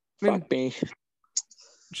 Fuck me.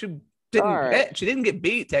 She didn't get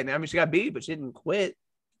beat. I mean, she got beat, but she didn't quit.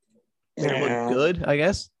 It looked good, I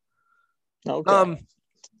guess. Okay.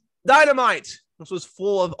 Dynamite. This was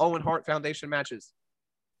full of Owen Hart Foundation matches.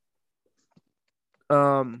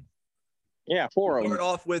 4 of them. Start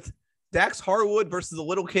off with Dax Harwood versus the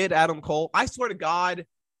little kid Adam Cole. I swear to God,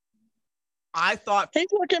 I thought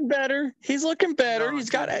he's looking better. He's getting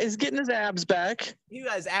his abs back. He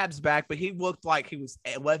got his abs back, but he looked like he was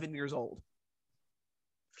 11 years old.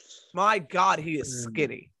 My God, he is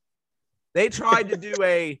skinny. They tried to do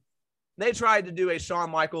a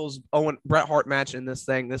Shawn Michaels Bret Hart match in this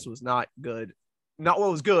thing. This was not good. Not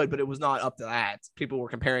what was good, but it was not up to that. People were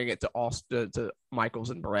comparing it to Austin, to Michaels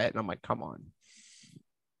and Bret, and I'm like, come on.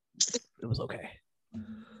 It was okay.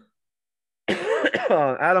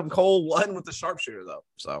 Adam Cole won with the sharpshooter, though.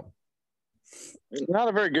 So, not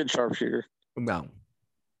a very good sharpshooter. No.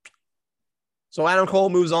 So Adam Cole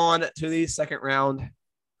moves on to the second round.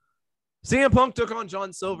 CM Punk took on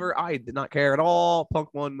John Silver. I did not care at all.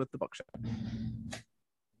 Punk won with the buckshot.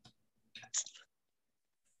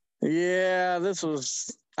 Yeah,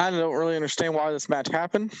 I don't really understand why this match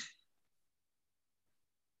happened.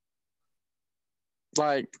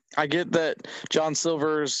 Like, I get that John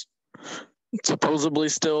Silver's supposedly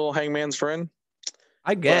still Hangman's friend.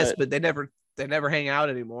 I guess, but they never hang out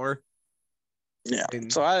anymore. Yeah.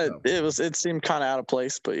 It seemed kind of out of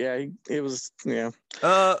place, but yeah, it was, yeah.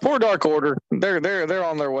 Poor Dark Order. They're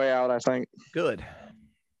on their way out, I think. Good.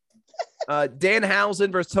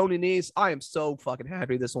 Danhausen versus Tony Nese. I am so fucking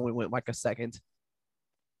happy this only went like a second.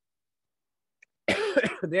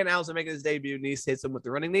 Danhausen making his debut. Nese hits him with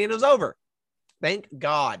the running knee and it was over. Thank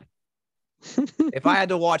God. If I had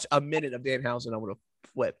to watch a minute of Danhausen, I would have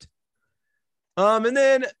flipped. And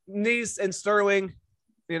then Nese and Sterling,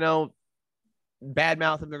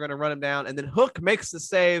 badmouth him. They're going to run him down. And then Hook makes the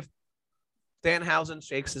save. Danhausen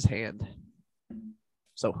shakes his hand.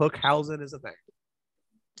 So Hookhausen is a thing.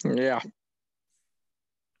 Yeah.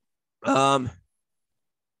 Then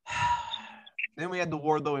we had the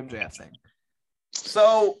Wardlow MJF thing.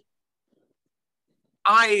 So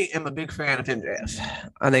I am a big fan of MJF.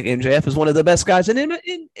 I think MJF is one of the best guys in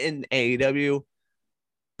AEW.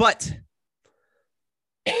 But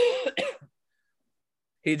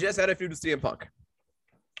he just had a feud with CM Punk,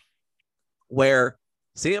 where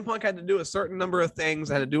CM Punk had to do a certain number of things,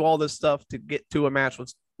 had to do all this stuff to get to a match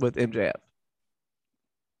with MJF.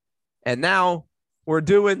 And now we're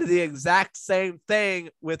doing the exact same thing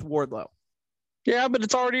with Wardlow. Yeah, but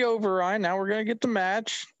it's already over, Ryan. Now we're going to get the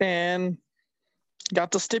match and got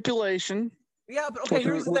the stipulation. Yeah, but okay,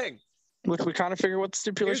 here's the thing. Which we kind of figured what the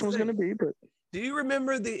stipulation was going to be. But do you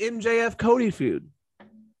remember the MJF Cody feud?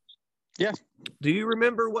 Yeah. Do you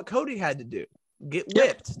remember what Cody had to do? Get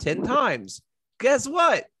whipped 10 times. guess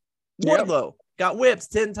what? Yep. Wardlow got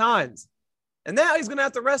whipped 10 times. And now he's going to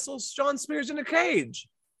have to wrestle Shawn Spears in a cage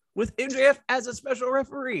with MJF as a special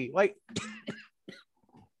referee. Like,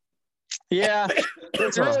 yeah,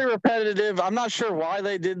 it's really repetitive. I'm not sure why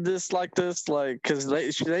they did this like this, because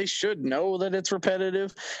they should know that it's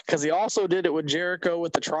repetitive. Because he also did it with Jericho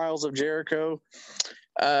with the Trials of Jericho.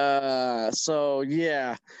 So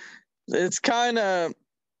yeah, it's kind of.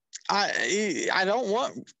 I don't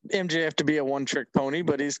want MJF to be a one-trick pony,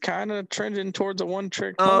 but he's kind of trending towards a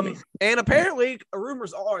one-trick pony. And apparently,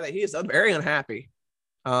 rumors are that he is very unhappy.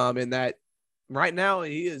 In that right now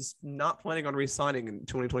he is not planning on re-signing in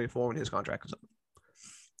 2024 when his contract is up.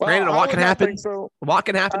 Well, granted, a lot can happen. So. A lot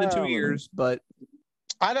can happen in 2 years, but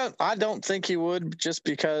I don't think he would, just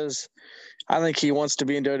because I think he wants to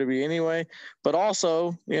be in WWE anyway. But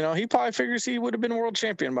also, he probably figures he would have been world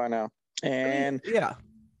champion by now. And yeah.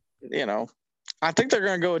 I think they're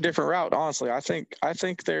going to go a different route. Honestly, I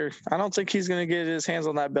don't think he's going to get his hands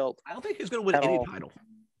on that belt. I don't think he's going to win any title.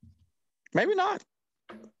 Maybe not.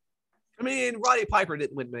 I mean, Roddy Piper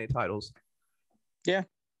didn't win many titles. Yeah.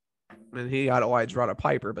 And he idolized Roddy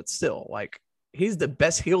Piper, but still, like, he's the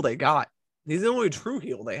best heel they got. He's the only true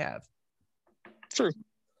heel they have. True.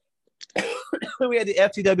 We had the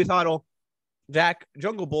FTW title. Jack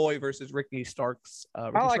Jungle Boy versus Ricky Starks. I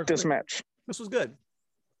like this match. This was good.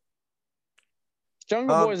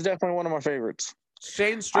 Jungle Boy is definitely one of my favorites.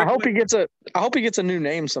 Shane Strickland. I hope he gets a new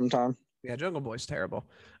name sometime. Yeah, Jungle Boy's terrible.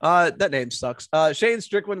 That name sucks. Shane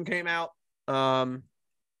Strickland came out.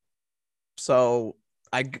 So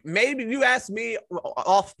maybe you asked me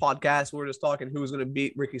off podcast. We were just talking who was going to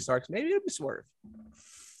beat Ricky Starks. Maybe it'd be Swerve.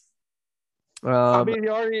 I mean,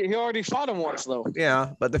 he already fought him once though.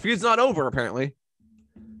 Yeah, but the feud's not over apparently.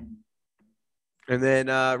 And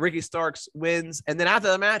then Ricky Starks wins. And then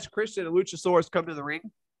after the match, Christian and Luchasaurus come to the ring.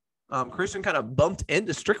 Christian kind of bumped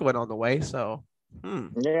into Strickland on the way. So,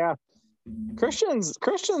 yeah. Christian's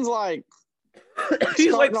like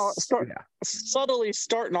he's like subtly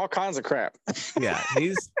starting all kinds of crap. Yeah,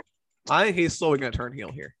 I think he's slowly going to turn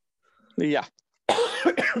heel here. Yeah.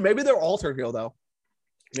 Maybe they're all turn heel though.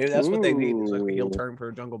 Maybe that's what they need. Is like a heel turn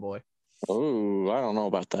for Jungle Boy. Oh, I don't know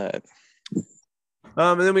about that.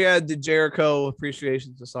 And then we had the Jericho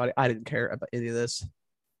Appreciation Society. I didn't care about any of this.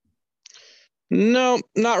 No,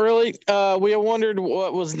 not really. We wondered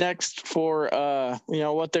what was next for,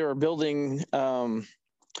 what they were building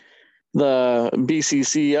the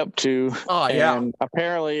BCC up to. Oh, yeah. And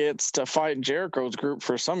apparently it's to fight Jericho's group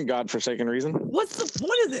for some godforsaken reason. What's the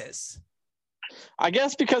point of this? I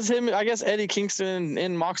guess because Eddie Kingston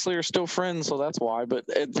and Moxley are still friends, so that's why. But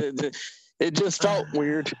it just felt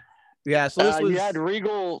weird. Yeah, so this was... you had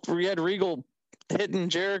Regal hitting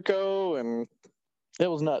Jericho, and it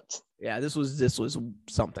was nuts. Yeah, this was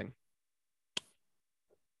something.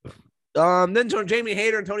 Then Jamie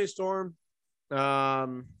Hayter and Toni Storm,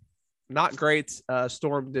 not great.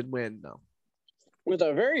 Storm did win though, with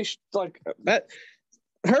a very that.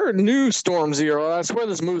 Her new Storm Zero. I swear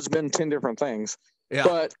this move's been 10 different things. Yeah,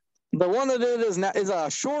 but the one that it is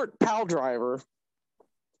a short pile driver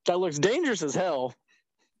that looks dangerous as hell.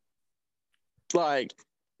 Like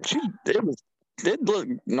it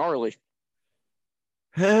looked gnarly.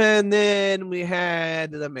 And then we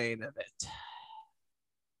had the main event.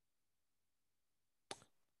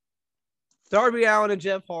 Darby Allin and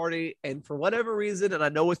Jeff Hardy, and for whatever reason, and I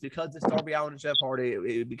know it's because it's Darby Allin and Jeff Hardy,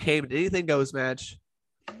 it became an anything goes match.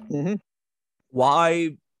 Mm-hmm.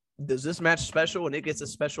 Why does this match special and it gets a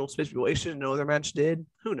special stipulation and no other match did?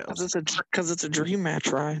 Who knows? Because it's a dream match,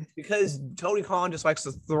 Ryan. Because Tony Khan just likes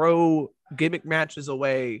to throw gimmick matches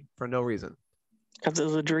away for no reason. Because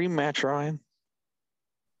it's a dream match, Ryan.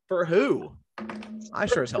 For who? I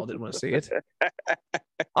sure as hell didn't want to see it.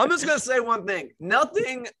 I'm just gonna say one thing.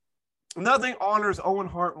 Nothing honors Owen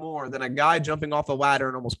Hart more than a guy jumping off a ladder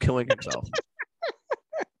and almost killing himself.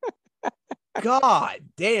 God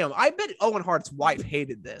damn. I bet Owen Hart's wife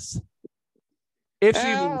hated this. If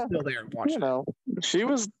she was still there and watching.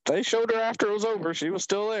 They showed her after it was over. She was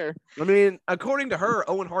still there. I mean, according to her,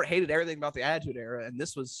 Owen Hart hated everything about the Attitude Era, and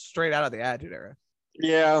this was straight out of the Attitude Era.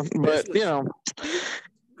 Yeah, but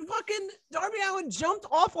fucking Darby Allin jumped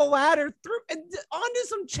off a ladder onto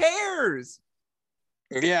some chairs.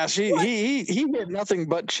 Yeah, he did nothing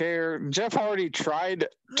but chair. Jeff Hardy tried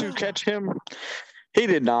to catch him. He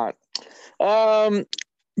did not.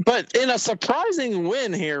 But in a surprising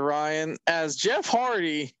win here, Ryan, as Jeff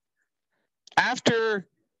Hardy, after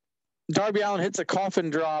Darby Allin hits a coffin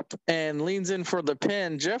drop and leans in for the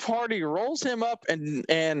pin, Jeff Hardy rolls him up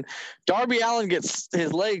and Darby Allin gets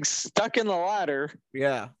his legs stuck in the ladder.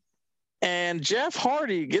 Yeah. and Jeff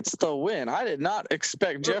Hardy gets the win. I did not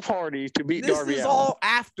expect Jeff Hardy to beat Darby Allin. This is all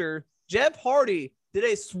after Jeff Hardy did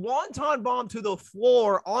a swanton bomb to the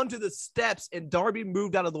floor onto the steps, and Darby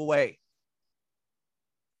moved out of the way.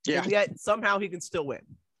 Yeah. And yet somehow he can still win.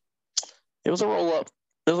 It was a roll-up.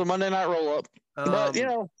 It was a Monday night roll-up. But, you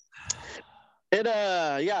know,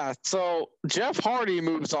 yeah. So Jeff Hardy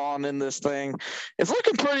moves on in this thing. It's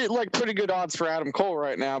looking pretty good odds for Adam Cole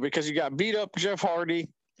right now because you got beat up Jeff Hardy,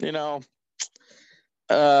 you know.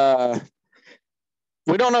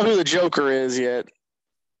 We don't know who the Joker is yet.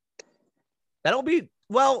 That'll be,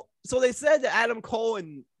 well, so they said that Adam Cole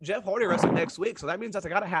and Jeff Hardy are wrestling next week. So that means that's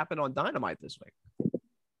got to happen on Dynamite this week.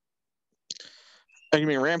 Oh, you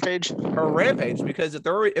mean Rampage? Or Rampage, because if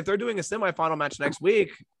they're doing a semifinal match next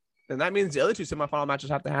week, then that means the other two semifinal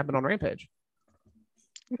matches have to happen on Rampage.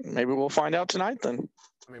 Maybe we'll find out tonight then.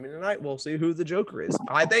 Maybe tonight we'll see who the Joker is.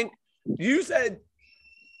 I think you said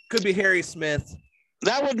could be Harry Smith.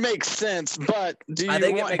 That would make sense, but do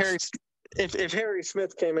you want Harry? If Harry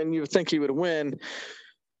Smith came in, you would think he would win.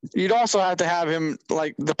 You'd also have to have him,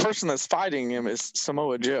 like, the person that's fighting him is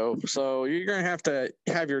Samoa Joe. So you're going to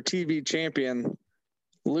have your TV champion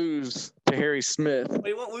lose to Harry Smith. But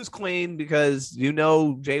he won't lose clean because you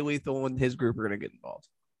know Jay Lethal and his group are going to get involved.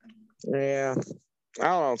 Yeah. I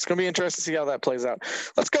don't know. It's going to be interesting to see how that plays out.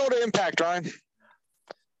 Let's go to Impact, Ryan. So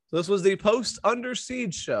this was the post Under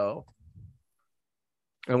Siege show.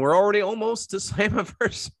 And we're already almost to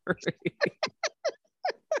Slammiversary.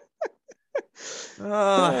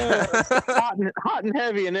 Hot and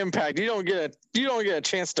heavy in Impact. You don't get a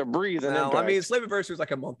chance to breathe in Impact. I mean, Slammiversary is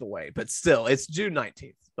like a month away, but still, it's June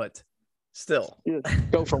 19th. But still, you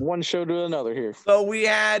go from one show to another here. So we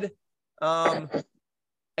had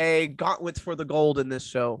a gauntlet for the gold in this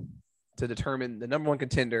show to determine the number one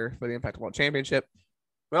contender for the Impact World Championship.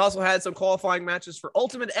 We also had some qualifying matches for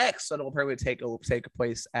Ultimate X that will probably take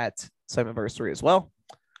place at Slammiversary as well.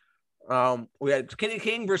 We had Kenny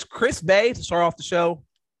King versus Chris Bay to start off the show.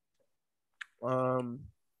 I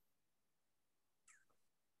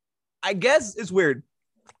guess it's weird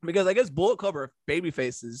because I guess Bullet Club are baby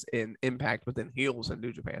faces in Impact, but then heels in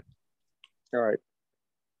New Japan. All right.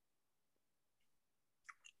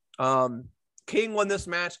 King won this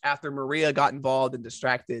match after Maria got involved and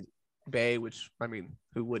distracted Bay, which, I mean,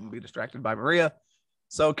 who wouldn't be distracted by Maria?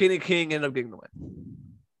 So Kenny King ended up getting the win.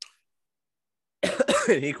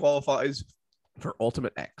 He qualifies for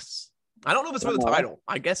Ultimate X. I don't know if it's for the title.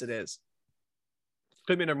 I guess it is.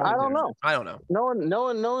 Could be number one. I don't know.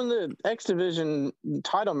 Knowing the X Division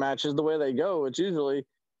title matches the way they go, it's usually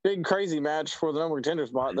big crazy match for the number one contender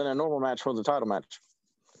spot, then a normal match for the title match.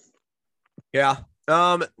 Yeah.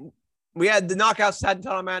 We had the Knockouts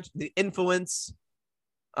title match, the Influence,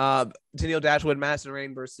 Tenille Dashwood, Madison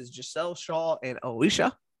Rayne versus Giselle Shaw and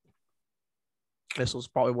Alicia. This was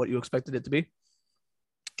probably what you expected it to be.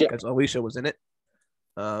 Yeah, because Alicia was in it.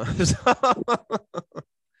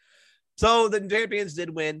 So the champions did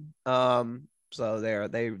win. So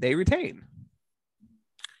they retain.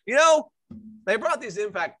 You know, they brought these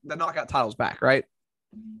the knockout titles back, right?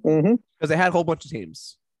 Mm-hmm. Because they had a whole bunch of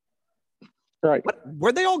teams. Right.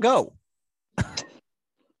 Where'd they all go?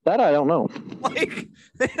 That I don't know. Like,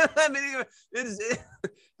 I mean,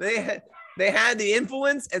 they had the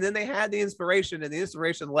Influence, and then they had the Inspiration, and the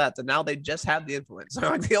Inspiration left, and now they just have the Influence. So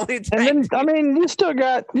like the only and then, I mean, you still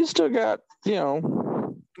got, you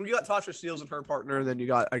know, you got Tasha Steelz and her partner, and then you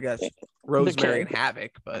got, I guess, Rosemary and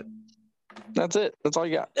Havoc, but that's it. That's all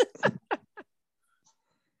you got.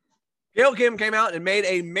 Gail Kim came out and made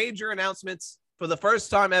a major announcement for the first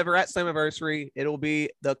time ever at Slammiversary. It'll be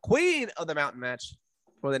the Queen of the Mountain match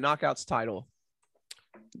for the Knockouts title.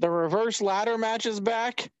 The reverse ladder match is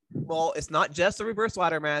back. Well, it's not just a reverse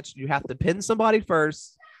ladder match. You have to pin somebody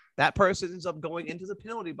first. That person ends up going into the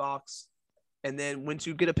penalty box. And then once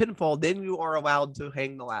you get a pinfall, then you are allowed to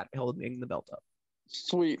hang the belt up.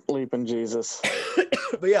 Sweet leaping Jesus.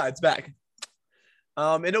 But yeah, it's back.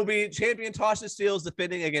 It'll be champion Tasha Steelz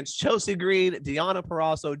defending against Chelsea Green, Deonna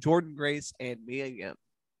Purrazzo, Jordynne Grace, and Mia Yim.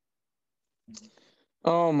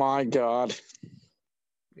 Oh my God.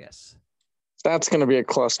 Yes. That's going to be a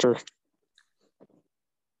cluster.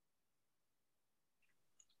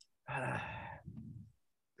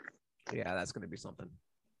 Yeah, that's going to be something.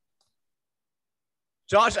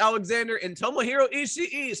 Josh Alexander and Tomohiro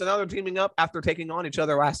Ishii. So now they're teaming up after taking on each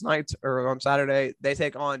other last night or on Saturday. They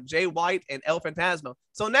take on Jay White and El Phantasmo.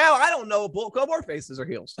 So now I don't know if Bullet Club or faces or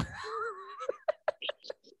heels.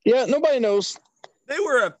 Yeah, nobody knows. They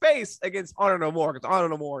were a face against Honor No More because Honor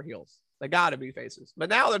No More are heels. They got to be faces. But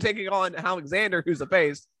now they're taking on Alexander, who's a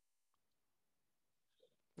face.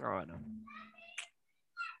 Oh, I know.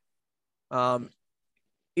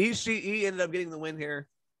 Ishii ended up getting the win here.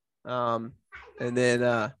 And then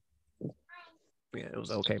it was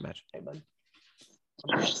an okay match. Hey, buddy.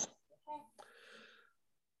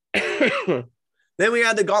 Then we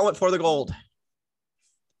had the gauntlet for the gold.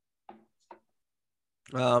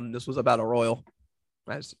 This was about a royal.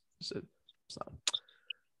 Kind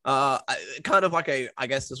of like I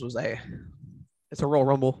guess this was it's a Royal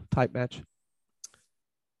Rumble type match.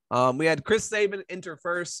 We had Chris Sabin enter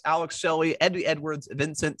first, Alex Shelley, Eddie Edwards,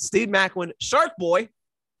 Vincent, Steve Macklin, Shark Boy,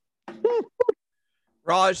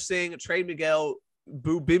 Raj Singh, Trey Miguel,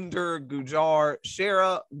 Bhupinder Gujar,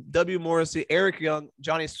 Shara, W. Morrissey, Eric Young,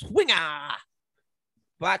 Johnny Swinger,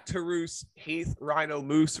 Black Taurus, Heath, Rhino,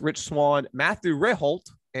 Moose, Rich Swan, Matthew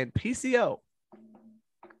Reholt, and PCO.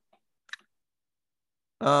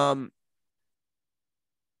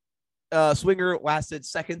 Swinger lasted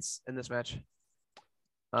seconds in this match.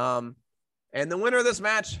 And the winner of this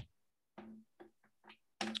match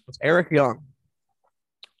was Eric Young.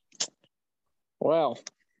 Wow.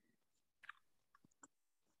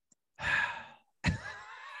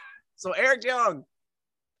 So Eric Young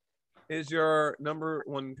is your number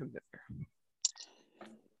one contender.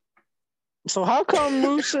 So how come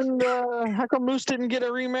Moose didn't get a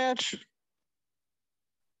rematch?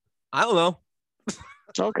 I don't know.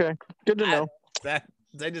 Okay, good to know.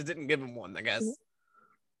 They just didn't give him one, I guess.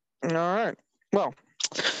 All right. Well,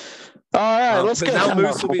 all right. Let's go. Now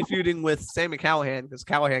Moose will be feuding with Sami Callihan because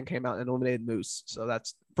Callihan came out and eliminated Moose. So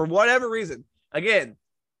that's for whatever reason. Again,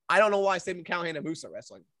 I don't know why Sami Callihan and Moose are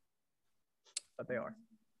wrestling, but they are.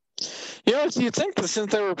 You'd think that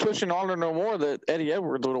since they were pushing Honor No More that Eddie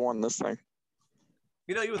Edwards would have won this thing.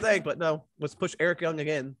 You would think, but no. Let's push Eric Young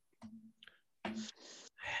again.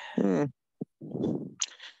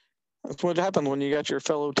 That's what happens when you got your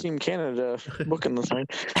fellow Team Canada booking this thing.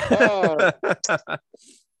 All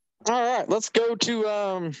right, let's go to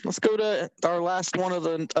our last one of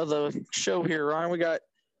the show here, Ryan. We got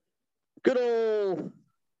good old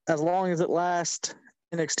As Long As It Lasts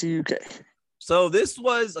NXT UK. So this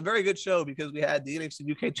was a very good show because we had the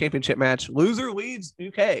NXT UK Championship match. Loser leaves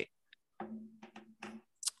UK.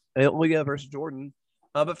 Ilya versus Jordan.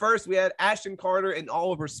 But first, we had Ashton Carter and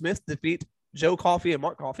Oliver Smith defeat Joe Coffey and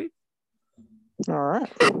Mark Coffey. All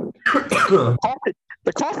right.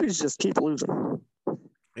 The Coffeys just keep losing.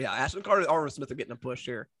 Yeah, Ashton Carter and Oliver Smith are getting a push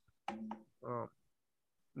here. I'm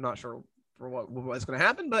not sure for what's going to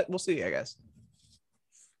happen, but we'll see, I guess.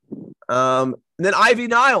 And then Ivy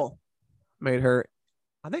Nile made her,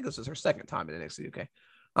 I think this is her second time in NXT UK.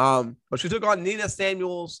 But she took on Nina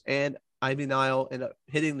Samuels, and Ivy Nile ended up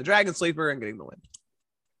hitting the Dragon Sleeper and getting the win.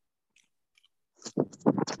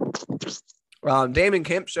 Damon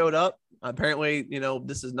Kemp showed up. Apparently,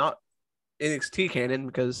 this is not NXT canon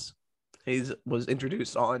because he was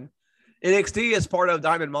introduced on NXT as part of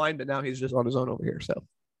Diamond Mine, but now he's just on his own over here. So,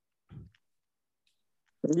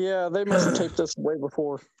 yeah, they must have taped this way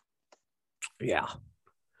before. Yeah.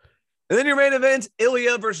 And then your main event,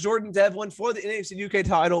 Ilya versus Jordan Devlin for the NXT UK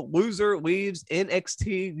title. Loser leaves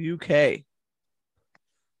NXT UK.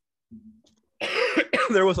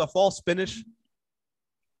 There was a false finish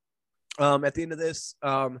at the end of this.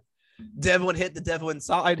 Devlin hit the Devlin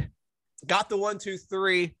side, got the 1, 2,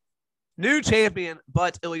 3, new champion,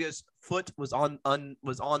 but Ilya's foot was on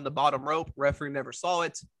the bottom rope. Referee never saw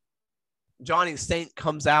it. Johnny Saint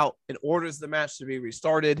comes out and orders the match to be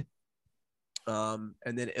restarted. And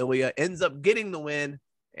then Ilya ends up getting the win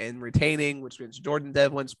and retaining, which means Jordan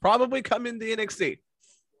Devlin's probably coming to NXT.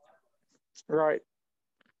 Right.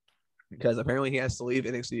 Because apparently he has to leave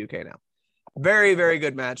NXT UK now. Very, very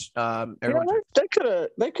good match. They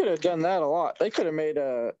could have done that a lot. They could have made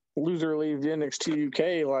a loser leave the NXT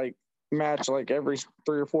UK match every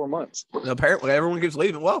 3 or 4 months. Apparently everyone keeps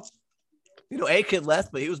leaving. Well, A-Kid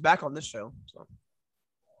left, but he was back on this show. So.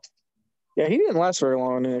 Yeah, he didn't last very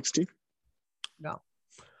long in NXT. No.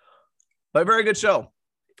 But a very good show.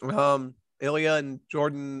 Ilya and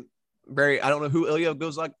Jordan, I don't know who Ilya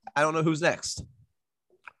goes like. I don't know who's next.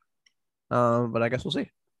 But I guess we'll see.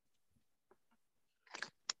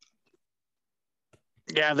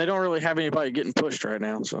 Yeah, they don't really have anybody getting pushed right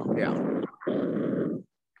now. So yeah.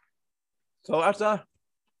 So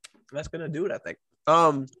that's gonna do it, I think.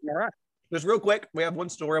 All right. Just real quick, we have one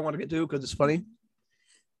story I want to get to because it's funny.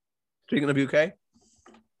 Speaking of UK,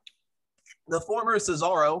 the former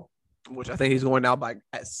Cesaro, which I think he's going now by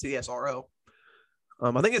at CSRO.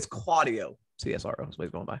 I think it's Claudio CSRO is what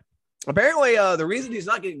he's going by. Apparently, the reason he's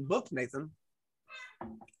not getting booked, Nathan,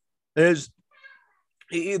 is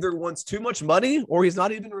he either wants too much money or he's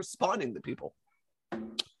not even responding to people.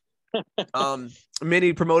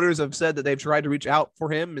 Many promoters have said that they've tried to reach out for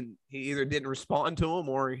him, and he either didn't respond to them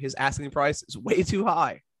or his asking price is way too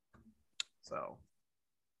high. So,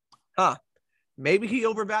 maybe he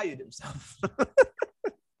overvalued himself.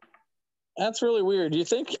 That's really weird.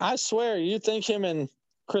 I swear, you think him and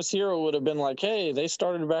Chris Hero would have been like, hey, they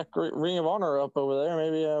started back Ring of Honor up over there.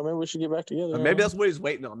 Maybe we should get back together. Maybe that's what he's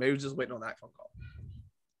waiting on. Maybe he's just waiting on that phone call.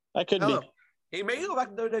 That could be. He may go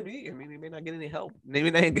back to WWE. I mean, he may not get any help. Maybe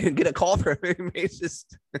not get a call from him. He may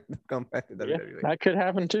just come back to WWE. That could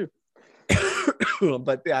happen too.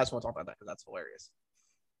 But yeah, I just want to talk about that because that's hilarious.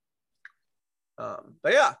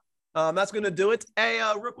 But yeah, that's going to do it. Hey,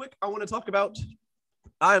 real quick, I want to talk about,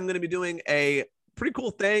 I'm going to be doing a pretty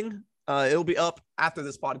cool thing. It'll be up after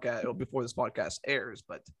this podcast, before this podcast airs,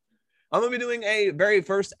 but I'm going to be doing a very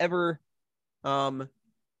first ever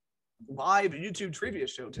live YouTube trivia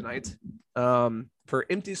show tonight for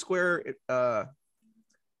Empty Square. It's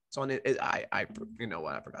on it. I you know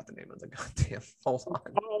what? I forgot the name of the goddamn. Hold on.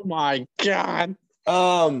 Oh my god.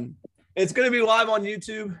 It's going to be live on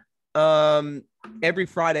YouTube. Every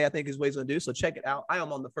Friday, I think is what he's going to do. So check it out. I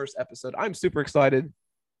am on the first episode. I'm super excited.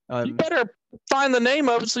 You better find the name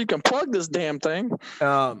of it so you can plug this damn thing.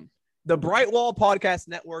 The Bright Wall Podcast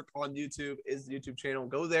Network on YouTube is the YouTube channel.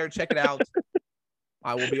 Go there, check it out.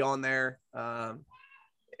 I will be on there.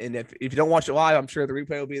 And if you don't watch it live, I'm sure the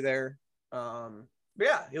replay will be there. But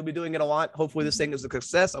yeah, he'll be doing it a lot. Hopefully this thing is a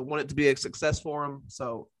success. I want it to be a success for him.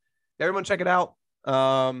 So everyone check it out.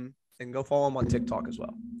 And go follow him on TikTok as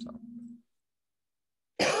well. So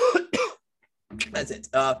that's it.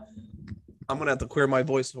 I'm going to have to clear my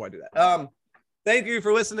voice before I do that. Thank you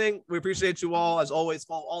for listening. We appreciate you all. As always,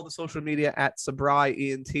 follow all the social media at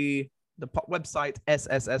Sabri ENT, the website,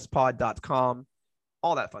 ssspod.com,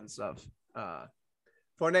 all that fun stuff.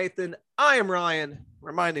 For Nathan, I am Ryan,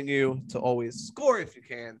 reminding you to always score if you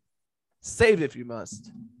can, save if you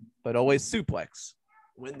must, but always suplex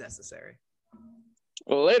when necessary.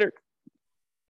 Later.